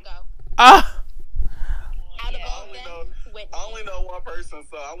 Whitney gotta go. Uh, Out of I all only them, know, Whitney. I only know one person,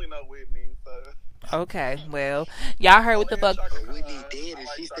 so I only know Whitney. So. okay, well, y'all heard what the fuck But Whitney dead and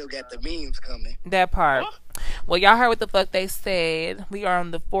she still got the memes coming. that part. Well, y'all heard what the fuck they said. We are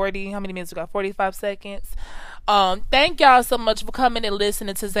on the 40. How many minutes we got? 45 seconds. Thank y'all so much for coming and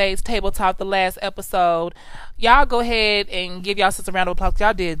listening to Zay's Table Talk, the last episode. Y'all go ahead and give y'all a round of applause.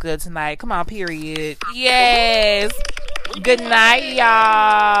 Y'all did good tonight. Come on, period. Yes. Good night,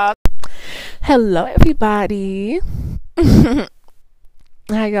 y'all. Hello, everybody.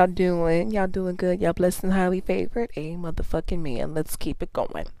 How y'all doing? Y'all doing good? Y'all blessed and highly favored? A motherfucking man. Let's keep it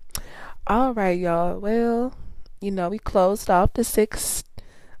going. All right, y'all. Well, we closed off the 6th.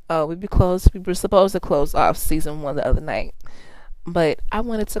 We were supposed to close off season 1 the other night, but I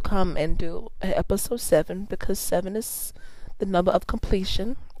wanted to come and do episode 7 because 7 is the number of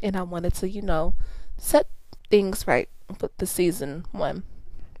completion, and I wanted to, set things right with the season 1.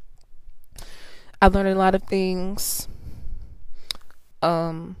 I learned a lot of things,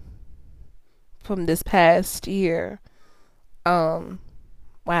 from this past year. Wow.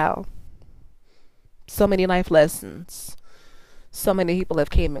 So many life lessons. So many people have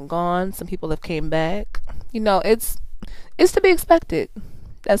came and gone. Some people have came back. It's to be expected.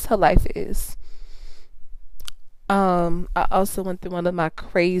 That's how life is. I also went through one of my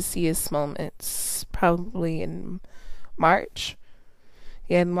craziest moments, probably in March.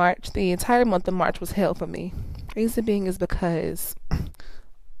 Yeah, in March. The entire month of March was hell for me. Reason being is because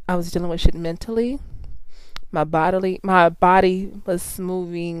I was dealing with shit mentally. My body was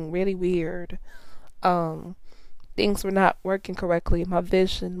moving really weird. Things were not working correctly. My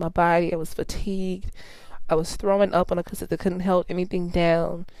vision, my body, I was fatigued. I was throwing up on it because I couldn't hold anything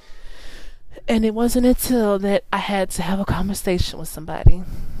down. And it wasn't until that I had to have a conversation with somebody.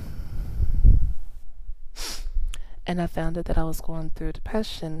 And I found out that I was going through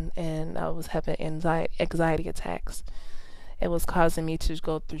depression and I was having anxiety attacks. It was causing me to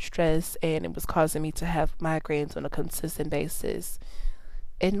go through stress and it was causing me to have migraines on a consistent basis.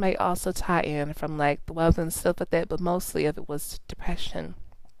 It may also tie in from like the weather and stuff like that, but mostly of it was depression.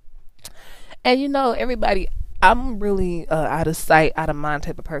 And everybody, I'm really out of sight, out of mind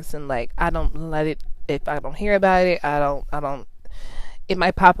type of person. Like I don't let it. If I don't hear about it, I don't. It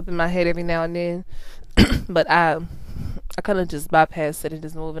might pop up in my head every now and then, but I kind of just bypass it and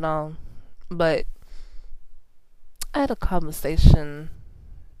just moving on. But I had a conversation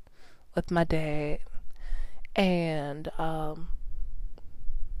with my dad, and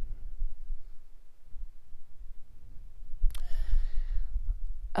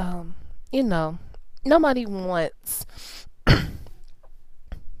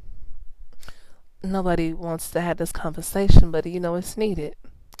nobody wants to have this conversation, but it's needed.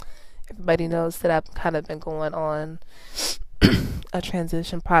 Everybody knows that I've kind of been going on a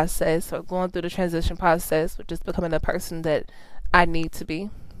transition process, or going through the transition process, with just becoming the person that I need to be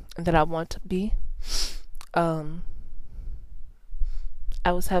and that I want to be. I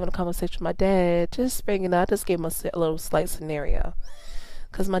was having a conversation with my dad, just bringing up, I just gave him a little slight scenario.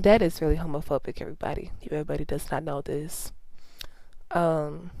 Because my dad is really homophobic, everybody. Everybody does not know this.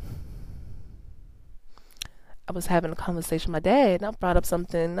 I was having a conversation with my dad, and I brought up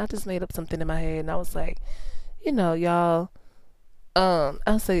something. I just made up something in my head, and I was like, y'all, I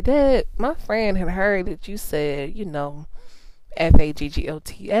was like, Dad, my friend had heard that you said,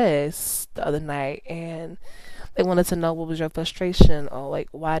 FAGGOTS the other night, and they wanted to know what was your frustration, or like,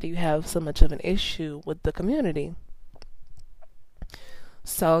 why do you have so much of an issue with the community?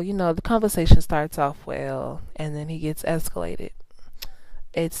 So, the conversation starts off well, and then he gets escalated.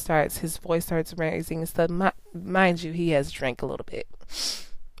 His voice starts raising and stuff. Mind you, he has drank a little bit.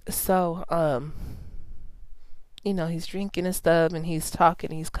 So, he's drinking and stuff, and he's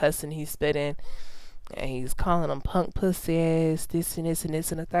talking, he's cussing, he's spitting, and he's calling them punk pussy ass, this and this and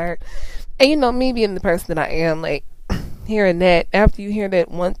this and the third. And, me being the person that I am, like, hearing that, after you hear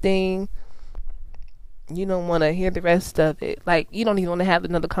that one thing, you don't want to hear the rest of it. Like, you don't even want to have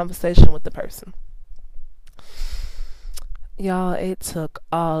another conversation with the person. Y'all, it took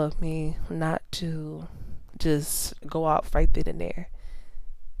all of me not to just go off right then and there.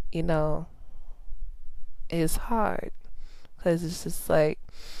 It's hard. Because it's just like,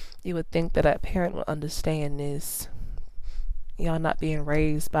 you would think that a parent would understand this. Y'all not being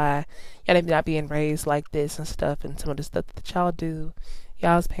raised like this and stuff, and some of the stuff that y'all do,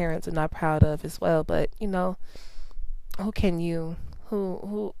 y'all's parents are not proud of as well. But who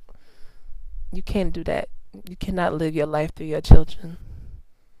you can't do that. You cannot live your life through your children.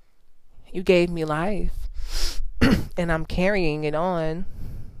 You gave me life. and I'm carrying it on,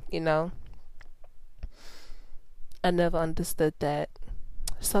 you know. I never understood that.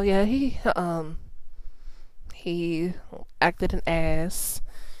 So yeah, he acted an ass,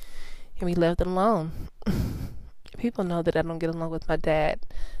 and we left it alone. People know that I don't get along with my dad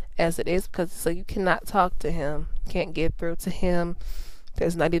as it is, because so you cannot talk to him, can't get through to him.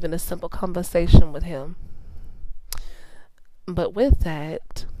 There's not even a simple conversation with him. But with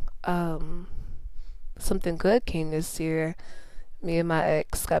that, something good came this year. Me and my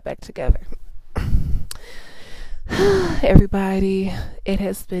ex got back together. Everybody, it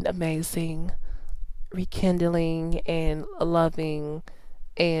has been amazing, rekindling and loving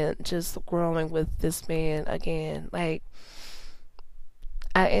and just growing with this man again. Like,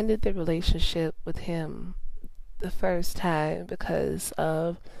 I ended the relationship with him the first time because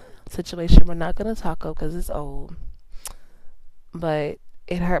of a situation we're not going to talk about because it's old. But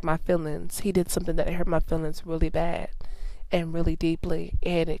it hurt my feelings. He did something that hurt my feelings really bad and really deeply,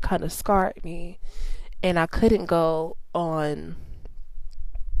 and it kind of scarred me. And I couldn't go on.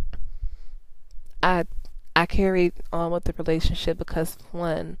 I carried on with the relationship because,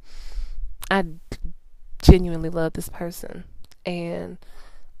 one, I genuinely love this person, and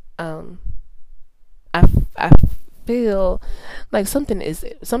I feel like something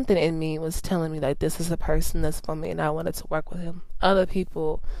in me was telling me like this is a person that's for me, and I wanted to work with him. Other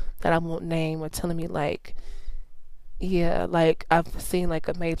people that I won't name were telling me like, yeah, like I've seen like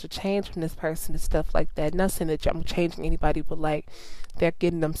a major change from this person and stuff like that. Not saying that I'm changing anybody, but like they're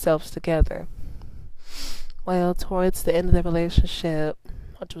getting themselves together. Well, towards the end of the relationship,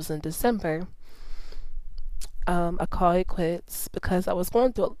 which was in December, I called it quits because I was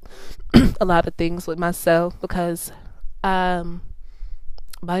going through a lot of things with myself because body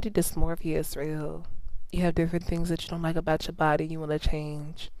dysmorphia is real. You have different things that you don't like about your body. You want to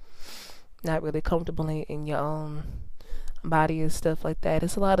change. Not really comfortable in your own body and stuff like that.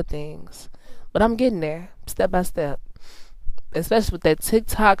 It's a lot of things. But I'm getting there, step by step. Especially with that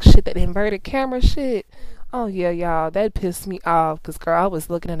TikTok shit, that inverted camera shit. Oh, yeah, y'all, that pissed me off. Because, girl, I was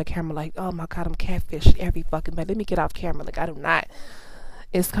looking at the camera like, oh, my God, I'm catfish every fucking minute. Let me get off camera. Like, I do not.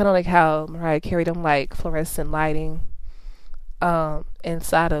 It's kind of like how Mariah Carey them, like, fluorescent lighting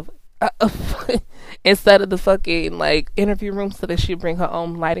inside of the fucking, like, interview room so that she bring her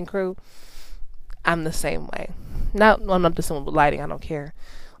own lighting crew. I'm the same way. I'm not the same with lighting. I don't care.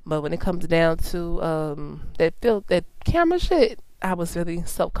 But when it comes down to that camera shit, I was really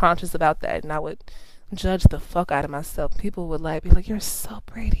self-conscious about that, and I would judge the fuck out of myself. People would like be like, "You're so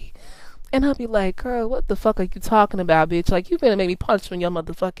pretty," and I'll be like, "Girl, what the fuck are you talking about, bitch? Like, you finna make me punch you in your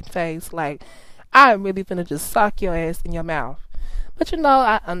motherfucking face. Like, I'm really finna just sock your ass in your mouth." But you know,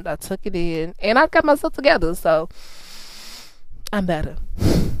 I took it in, and I got myself together, so I'm better.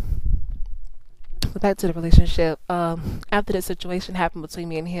 But back to the relationship. After the situation happened between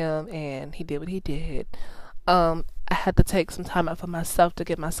me and him, and he did what he did, I had to take some time out for myself to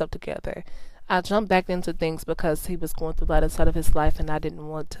get myself together. I jumped back into things because he was going through a lot of side of his life, and I didn't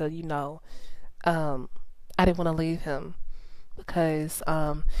want to, I didn't want to leave him because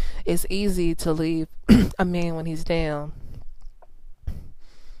it's easy to leave a man when he's down.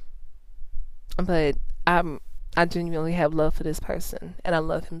 But I genuinely have love for this person, and I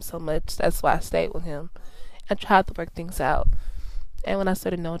love him so much. That's why I stayed with him. I tried to work things out. And when I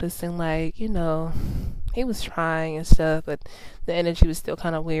started noticing, like, he was trying and stuff, but the energy was still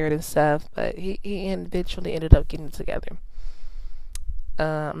kind of weird and stuff. But he eventually ended up getting it together.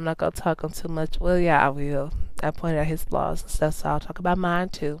 I'm not going to talk on too much. Well, yeah, I will. I pointed out his flaws and stuff, so I'll talk about mine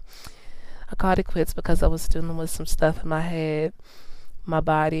too. I called it quits because I was dealing with some stuff in my head, my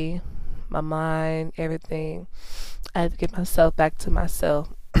body, my mind, everything. I had to get myself back to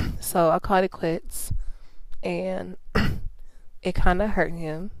myself. So I called it quits, and it kind of hurt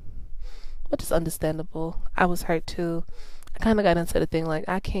him, which is understandable. I was hurt too. I kind of got into the thing like,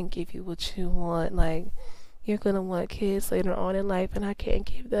 I can't give you what you want. Like, you're going to want kids later on in life, and I can't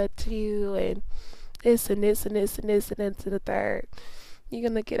give that to you, and this and this and this and this and then to the third. You're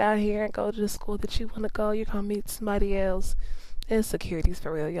going to get out here and go to the school that you want to go. You're going to meet somebody else. Insecurities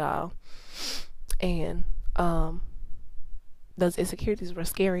for real, y'all. And those insecurities were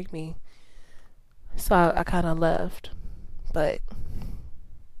scaring me. So I kind of left. But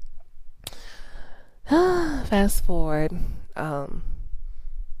fast forward, after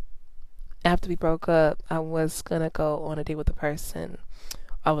we broke up, I was going to go on a date with a person.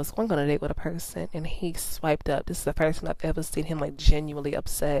 I was going on a date with a person, and he swiped up. This is the first time I've ever seen him, like, genuinely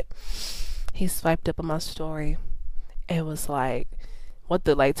upset. He swiped up on my story. It was like, what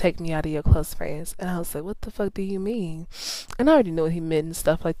the, like, take me out of your close friends. And I was like, what the fuck do you mean? And I already knew what he meant and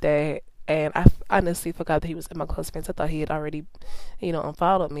stuff like that. And I honestly forgot that he was in my close friends. I thought he had already,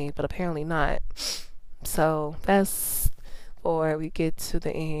 unfollowed me, but apparently not. So that's before we get to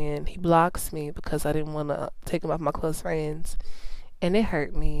the end. He blocks me because I didn't want to take him off my close friends. And it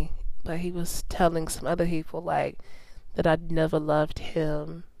hurt me. But he was telling some other people, like, that I'd never loved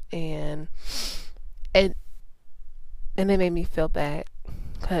him. And it made me feel bad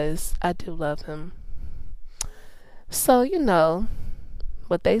because I do love him. So,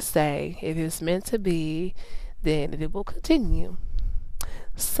 what they say, if it's meant to be, then it will continue.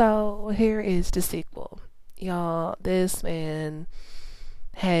 So here is the sequel. Y'all, this man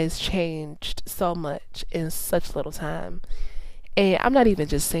has changed so much in such little time. And I'm not even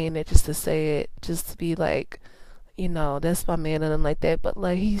just saying it just to say it, just to be like, that's my man and I'm like that. But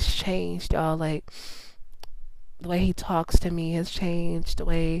like, he's changed, y'all. Like, the way he talks to me has changed. The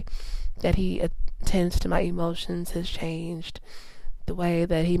way that he attends to my emotions has changed. The way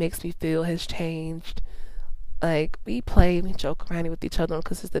that he makes me feel has changed. Like, we joke around with each other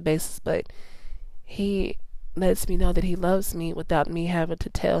because it's the basis, but he lets me know that he loves me without me having to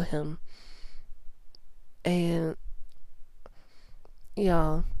tell him. And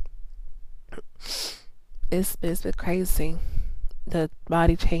y'all, it's been crazy, the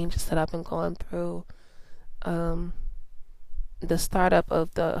body changes that I've been going through. The startup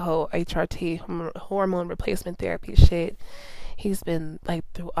of the whole HRT, hormone replacement therapy shit, he's been like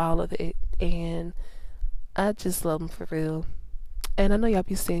through all of it, and I just love him for real. And I know y'all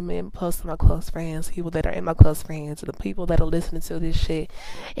be seeing me post my close friends, people that are in my close friends, the people that are listening to this shit.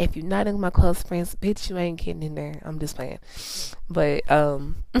 If you're not in my close friends, bitch, you ain't getting in there. I'm just playing. But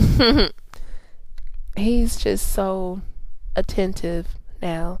he's just so attentive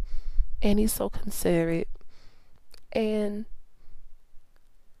now, and he's so considerate. And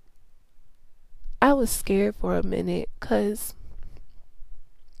I was scared for a minute because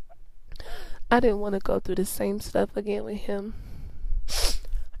I didn't want to go through the same stuff again with him.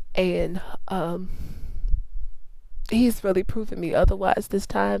 And he's really proven me otherwise this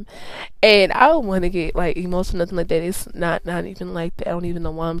time. And I don't want to get like emotional, nothing like that. It's not even like that. I don't even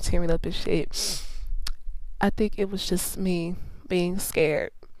know why I'm tearing up and shit. I think it was just me being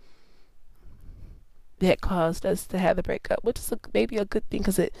scared that caused us to have the breakup, which is maybe a good thing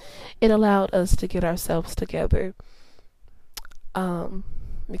because it allowed us to get ourselves together.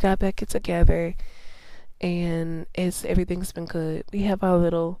 We got back together, and everything's been good. We have our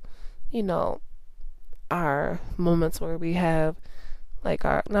little, our moments where we have like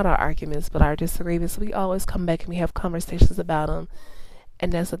not our arguments, but our disagreements. We always come back and we have conversations about them.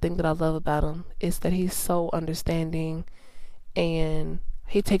 And that's the thing that I love about him, is that he's so understanding and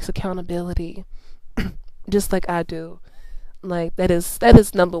he takes accountability just like I do. Like, that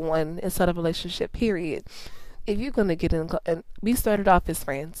is number one inside of a relationship, period. If you're going to get in, and we started off as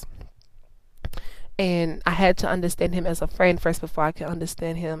friends, and I had to understand him as a friend first before I could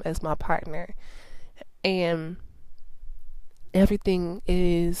understand him as my partner. And everything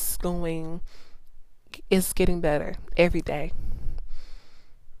is getting better every day.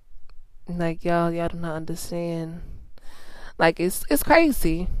 Like, y'all do not understand. Like, it's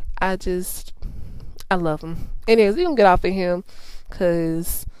crazy. I love him. Anyways, we gonna get off of him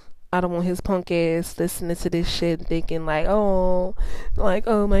because I don't want his punk ass listening to this shit and thinking like, oh my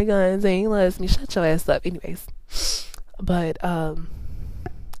God, Zane loves me. Shut your ass up. Anyways, but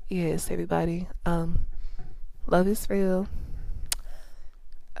yes, everybody, love is real.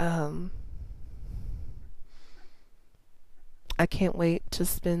 I can't wait to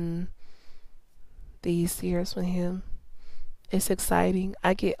spend these years with him. It's exciting.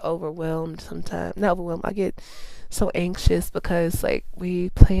 I get overwhelmed sometimes. Not overwhelmed. I get so anxious because like we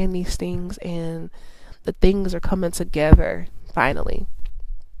plan these things and the things are coming together finally.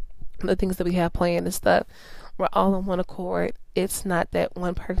 The things that we have planned and stuff, we're all on one accord. It's not that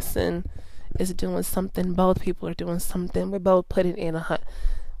one person is doing something. Both people are doing something. We're both putting in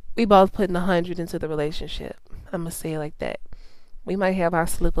 100 into the relationship. I'm gonna say it like that. We might have our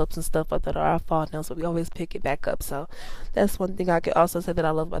slip-ups and stuff that are our fault now, so we always pick it back up. So that's one thing I could also say that I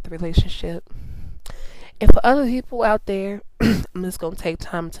love about the relationship. And for other people out there, I'm just going to take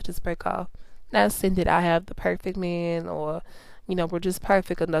time to just break off. Not saying that I have the perfect man or, we're just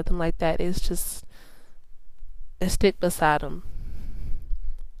perfect or nothing like that. It's just a stick beside him.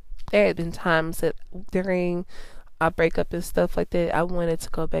 There had been times that during our breakup and stuff like that, I wanted to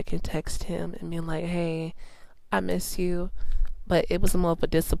go back and text him and be like, hey, I miss you. But it was more of a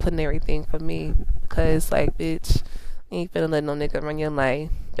disciplinary thing for me because, like, bitch, you ain't finna let no nigga run your life,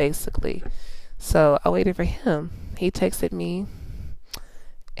 basically. So I waited for him. He texted me,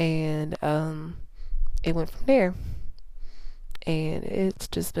 and it went from there. and it's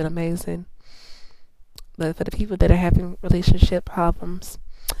just been amazing. But for the people that are having relationship problems,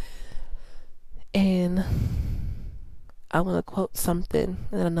 and I want to quote something,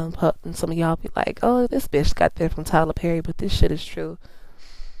 and I know some of y'all be like, oh, this bitch got that from Tyler Perry, but this shit is true.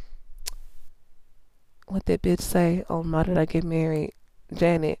 What that bitch say on Why Did I Get Married?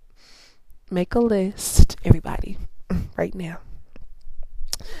 Janet, make a list, everybody, right now.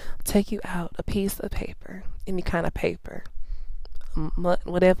 Take you out a piece of paper, any kind of paper,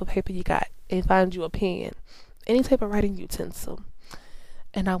 whatever paper you got, and find you a pen, any type of writing utensil.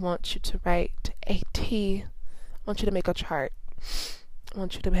 And I want you to write a T. I want you to make a chart. I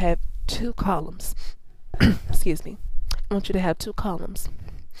want you to have 2 columns. Excuse me. I want you to have 2 columns.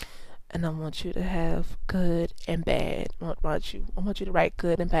 And I want you to have good and bad. I want you to write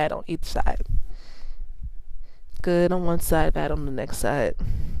good and bad on each side. Good on one side, bad on the next side.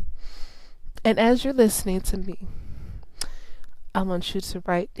 And as you're listening to me, I want you to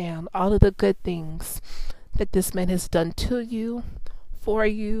write down all of the good things that this man has done to you, for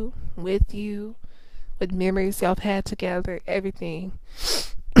you, with memories y'all have had together, everything.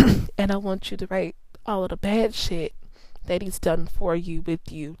 And I want you to write all of the bad shit that he's done for you,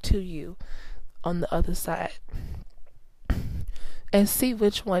 with you, to you, on the other side. And see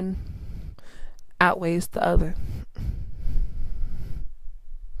which one outweighs the other.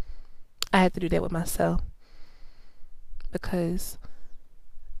 I had to do that with myself. Because,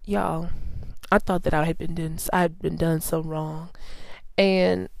 y'all, I thought that I'd been done so wrong.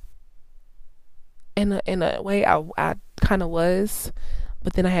 And in a way I kind of was,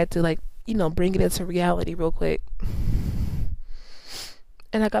 but then I had to bring it into reality real quick.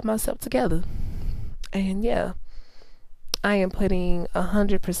 And I got myself together. And yeah, I am putting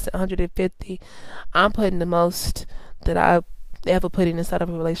 100%, 150. I'm putting the most that I've ever put inside of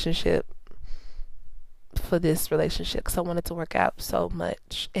a relationship for this relationship, because I want it to work out so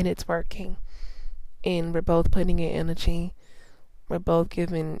much, and it's working. And we're both putting in energy. We're both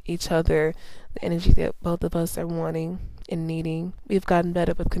giving each other the energy that both of us are wanting and needing. We've gotten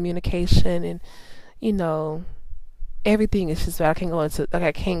better with communication, and everything is just I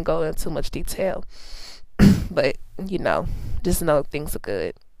can't go into much detail. But just know things are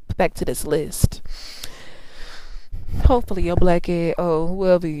good. Back to this list. Hopefully your black ass,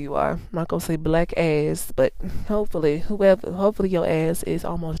 whoever you are, I'm not gonna say black ass, but hopefully your ass is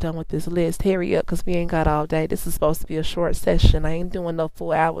almost done with this list. Hurry up, cause we ain't got all day. This is supposed to be a short session. I ain't doing no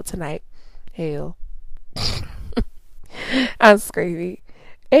full hour tonight. Hell. I'm screaming.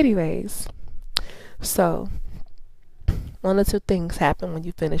 Anyways, so 1 or 2 things happen when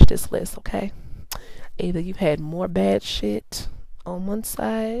you finish this list, okay? Either you've had more bad shit on one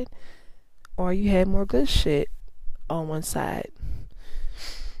side, or you had more good shit on one side.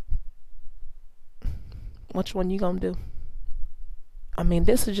 Which one you gonna do? I mean,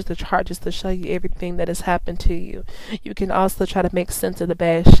 this is just a chart just to show you everything that has happened to you. You can also try to make sense of the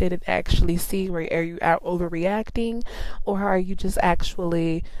bad shit and actually see where are you out overreacting, or are you just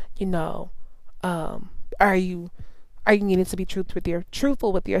actually, are you needing to be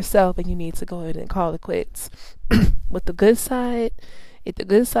truthful with yourself, and you need to go ahead and call it quits. With the good side, if the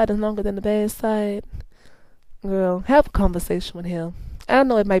good side is longer than the bad side, girl, have a conversation with him. I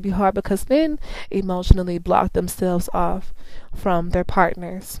know it might be hard because men emotionally block themselves off from their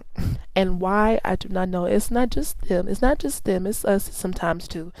partners. And why, I do not know. It's not just them. It's us sometimes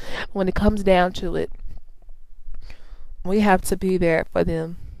too. When it comes down to it, we have to be there for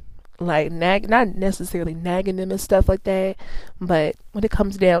them. Like, not necessarily nagging them and stuff like that, but when it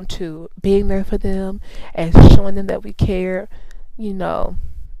comes down to being there for them and showing them that we care,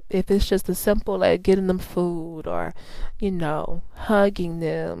 if it's just as simple like getting them food, or, hugging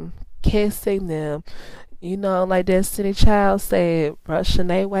them, kissing them, like Destiny Child said, brushing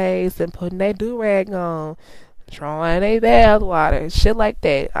their waist and putting their do-rag on, drawing their bath water, shit like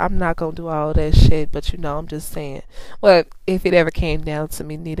that. I'm not gonna do all that shit, but I'm just saying. Well, if it ever came down to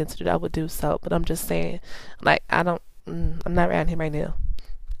me needing to do that, I would do so. But I'm just saying, I'm not around him right now.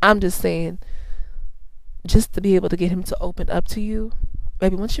 I'm just saying, just to be able to get him to open up to you.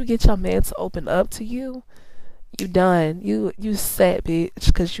 Baby, once you get your man to open up to you, you done. You set, bitch,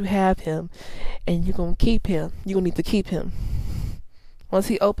 because you have him, and you're gonna keep him. You're gonna need to keep him. Once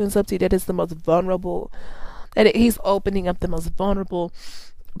he opens up to you, that is the most vulnerable. He's opening up the most vulnerable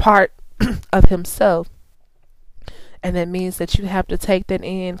part of himself. And that means that you have to take that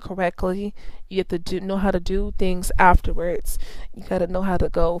in correctly. You have to know how to do things afterwards. You got to know how to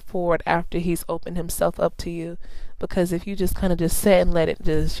go forward after he's opened himself up to you. Because if you just kind of just sit and let it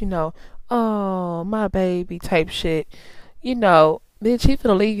just, oh, my baby type shit, bitch, he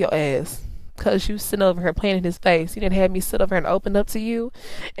finna leave your ass. because you sitting over here playing in his face. You didn't have me sit over here and open up to you,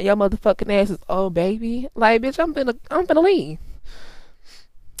 and your motherfucking ass is, oh baby, like bitch, I'm finna leave.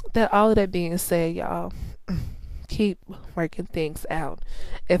 All of that being said, y'all, keep working things out.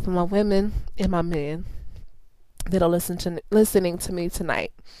 If my women and my men that are listening to me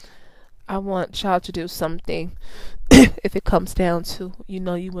tonight, I want y'all to do something. If it comes down to,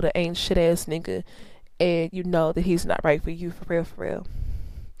 you with an ain't shit ass nigga, and you know that he's not right for you, for real.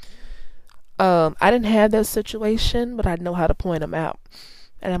 I didn't have that situation, but I know how to point them out,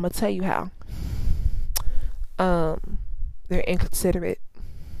 and I'm gonna tell you how. They're inconsiderate.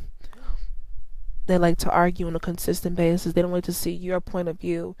 They like to argue on a consistent basis. They don't like to see your point of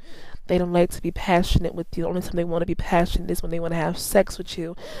view. They don't like to be passionate with you. The only time they want to be passionate is when they want to have sex with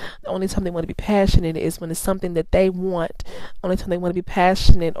you. The only time they want to be passionate is when it's something that they want. The only time they want to be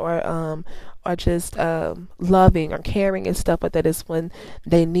passionate or just loving or caring and stuff like that is when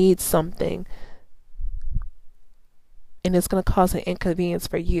they need something. And it's going to cause an inconvenience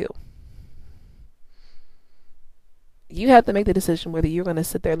for you. You have to make the decision whether you're going to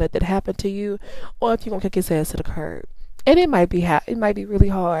sit there and let that happen to you, or if you're going to kick his ass to the curb. And it might be really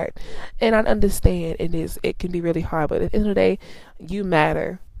hard. And I understand it can be really hard, but at the end of the day, you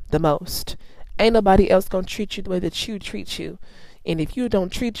matter the most. Ain't nobody else going to treat you the way that you treat you. And if you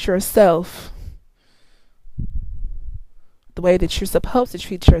don't treat yourself the way that you're supposed to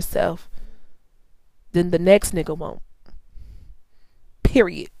treat yourself, then the next nigga won't.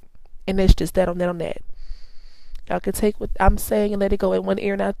 Period. And that's just that on that. Y'all can take what I'm saying and let it go in one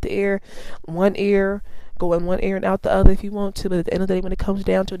ear and out the ear. One ear, go in one ear and out the other if you want to. But at the end of the day, when it comes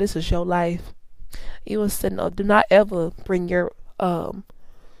down to it, this is your life. You will say no. Do not ever bring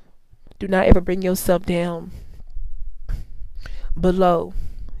yourself down below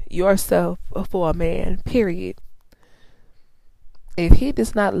yourself for a man. Period. If he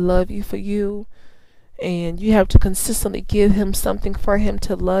does not love you for you, and you have to consistently give him something for him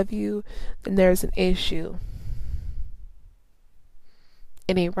to love you, then there's an issue.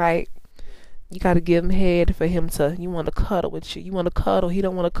 It ain't right. You got to give him head for him to, you want to cuddle with you. You want to cuddle. He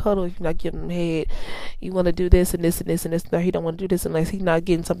don't want to cuddle if you're not giving him head. You want to do this and this and this and this. No, he don't want to do this unless he's not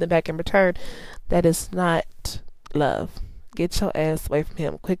getting something back in return. That is not love. Get your ass away from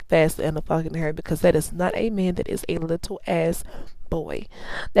him quick, fast, and a fucking hurry, because that is not a man. That is a little ass boy.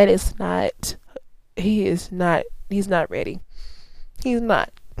 That is not, he's not ready. He's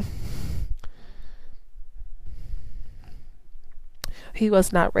not. He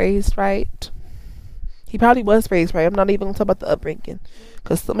was not raised right. He probably was raised right. I'm not even going to talk about the upbringing,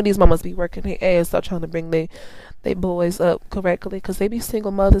 because some of these mamas be working their ass out trying to bring they boys up correctly, because they be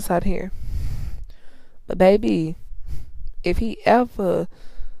single mothers out here. But baby, if he ever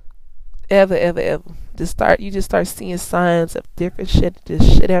just start seeing signs of different shit,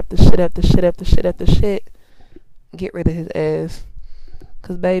 just shit after shit after shit after shit after shit, get rid of his ass.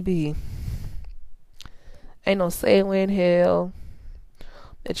 Because baby, ain't no say in hell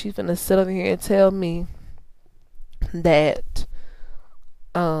that you finna sit over here and tell me that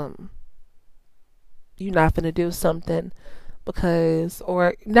you're not finna do something because,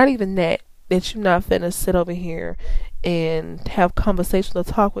 or not even that you're not finna sit over here and have conversational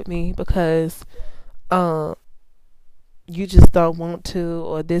talk with me because you just don't want to,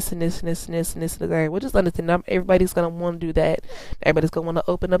 or this and this and this and this and this and that. Well, just understand, not everybody's gonna want to do that. Everybody's gonna want to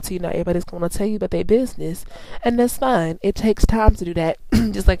open up to you. Not everybody's gonna tell you about their business, and that's fine. It takes time to do that,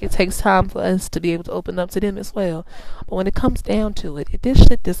 just like it takes time for us to be able to open up to them as well. But when it comes down to it, if this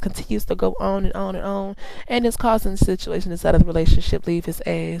shit just continues to go on and on and on, and it's causing the situation inside of the relationship, leave his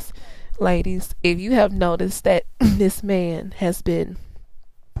ass. Ladies, if you have noticed that this man has been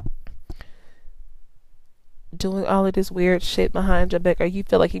doing all of this weird shit behind your back, or you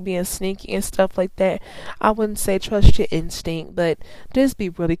feel like he being sneaky and stuff like that, I wouldn't say trust your instinct, but just be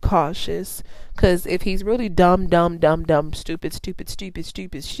really cautious. Because if he's really dumb, stupid,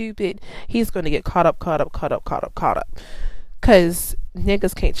 he's going to get caught up. Because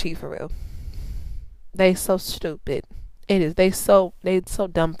niggas can't cheat for real. They so stupid. They so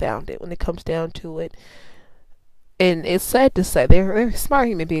dumbfounded when it comes down to it. And it's sad to say they're smart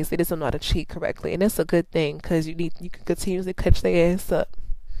human beings. They just don't know how to cheat correctly, and that's a good thing, because you can continuously catch their ass up.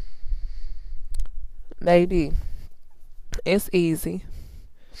 Maybe it's easy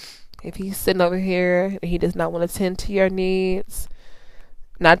if he's sitting over here and he does not want to tend to your needs,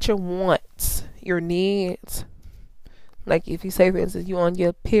 not your wants, your needs. Like if you say, for instance, you on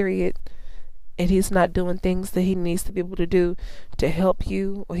your period and he's not doing things that he needs to be able to do to help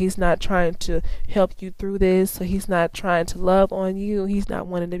you, or he's not trying to help you through this, or he's not trying to love on you, he's not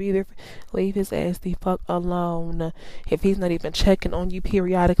wanting to be there, leave his ass the fuck alone. If he's not even checking on you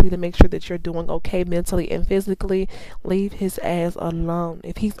periodically to make sure that you're doing okay mentally and physically, leave his ass alone.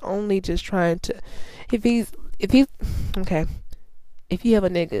 If he's only just trying to, if he's okay, if you have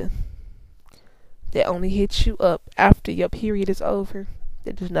a nigga that only hits you up after your period is over,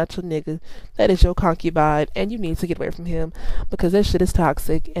 that is not your nigga. That is your concubine, and you need to get away from him, because that shit is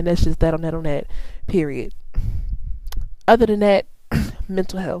toxic, and that's just that on that, period. Other than that,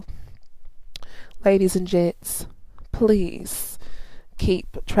 mental health. Ladies and gents, please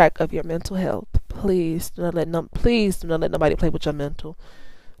keep track of your mental health. Please do not let nobody play with your mental.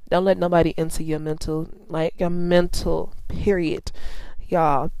 Don't let nobody into your mental, period.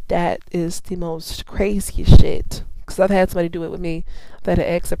 Y'all, that is the most craziest shit. Because I've had somebody do it with me. I've had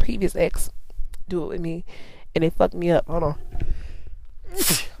a previous ex do it with me, and it fucked me up. Hold on.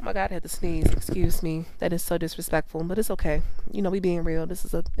 Oh my God, I had to sneeze. Excuse me. That is so disrespectful, but it's okay. You know, we being real. This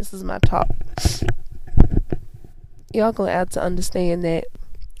is my talk. Y'all gonna have to understand that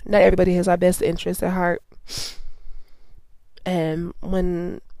not everybody has our best interests at heart, and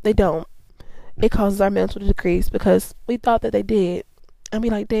when they don't, it causes our mental to decrease because we thought that they did, and we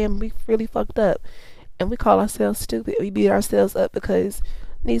like, damn, we really fucked up. And we call ourselves stupid. We beat ourselves up because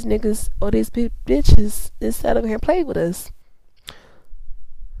these niggas or these bitches just sat over here and played with us.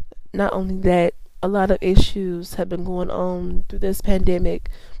 Not only that, a lot of issues have been going on through this pandemic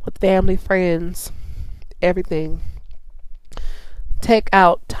with family, friends, everything. Take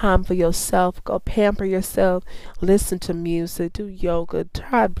out time for yourself. Go pamper yourself. Listen to music. Do yoga.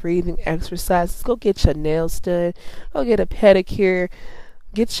 Try breathing exercises. Go get your nails done. Go get a pedicure.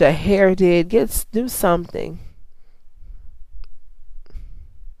 Get your hair did. Do something.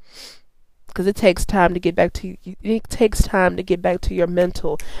 Because it takes time to get back to you. It takes time to get back to your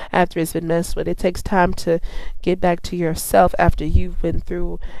mental after it's been messed with. It takes time to get back to yourself after you've been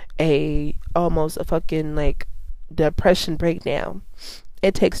through almost a fucking depression breakdown.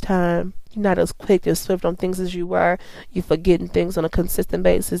 It takes time. You're not as quick and swift on things as you were. You're forgetting things on a consistent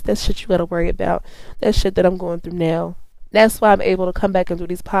basis. That's shit you gotta worry about. That's shit that I'm going through now. That's why I'm able to come back and do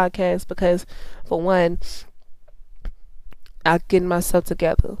these podcasts, because for one, I'm getting myself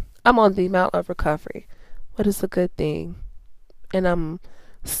together. I'm on the amount of recovery, but it's a good thing. And I'm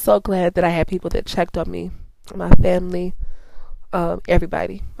so glad that I had people that checked on me, my family,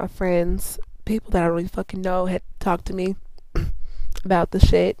 everybody, my friends, people that I really fucking know had talked to me about the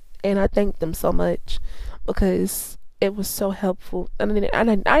shit. And I thank them so much because it was so helpful. And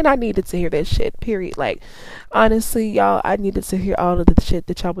I needed to hear that shit, period. Honestly, y'all, I needed to hear all of the shit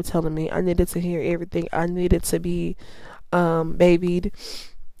that y'all were telling me. I needed to hear everything. I needed to be babied,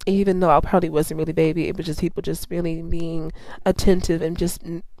 even though I probably wasn't really baby. It was just people just really being attentive and just,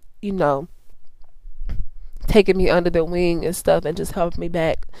 taking me under their wing and stuff and just helping me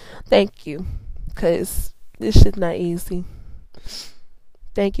back. Thank you, because this shit's not easy.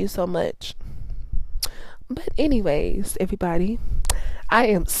 Thank you so much. But anyways, everybody, I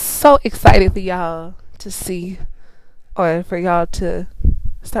am so excited for y'all to see, or for y'all to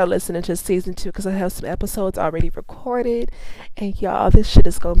start listening to season 2, because I have some episodes already recorded, and y'all, this shit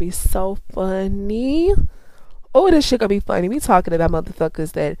is gonna be so funny. Oh, this shit gonna be funny. We talking about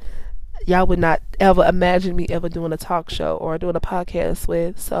motherfuckers that y'all would not ever imagine me ever doing a talk show or doing a podcast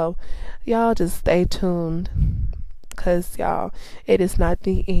with. So y'all just stay tuned, because y'all, it is not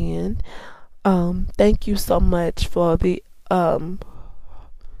the end. Thank you so much for the how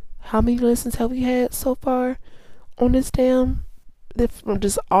many listens have we had so far on this from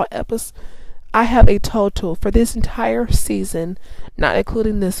just all episodes? I have a total for this entire season, not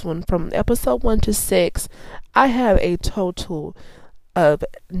including this one, from episode 1 to 6, I have a total of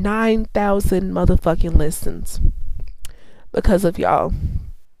 9,000 motherfucking listens because of y'all.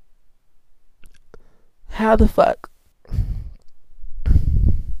 How the fuck?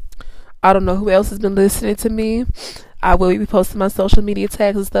 I don't know who else has been listening to me. I will be posting my social media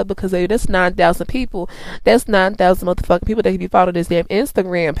tags and stuff, because that's 9,000 people. That's 9,000 motherfucking people that can be following this damn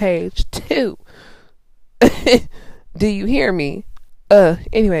Instagram page too. Do you hear me?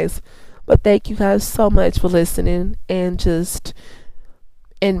 Anyways, but thank you guys so much for listening and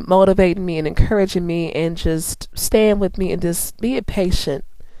motivating me and encouraging me and just staying with me and just being patient,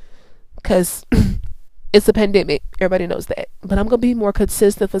 because it's a pandemic. Everybody knows that. But I'm going to be more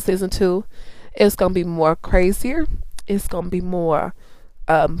consistent for season 2. It's going to be more crazier. It's going to be more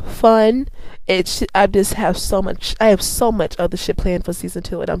fun. I have so much other shit planned for season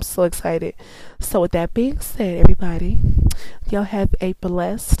 2, and I'm so excited. So with that being said, everybody, y'all have a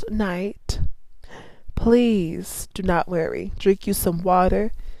blessed night. please do not worry. Drink you some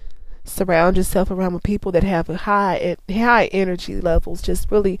water. Surround yourself around with people that have a high energy levels,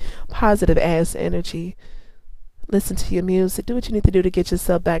 just really positive ass energy. Listen to your music. Do what you need to do to get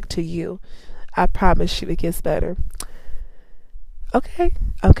yourself back to you. I promise you it gets better. Okay.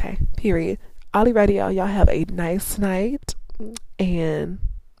 Period. Alrighty, y'all have a nice night, and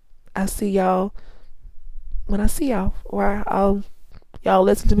I see y'all when I see y'all, or y'all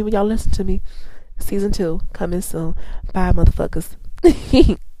listen to me when y'all listen to me. Season 2 coming soon. Bye, motherfuckers.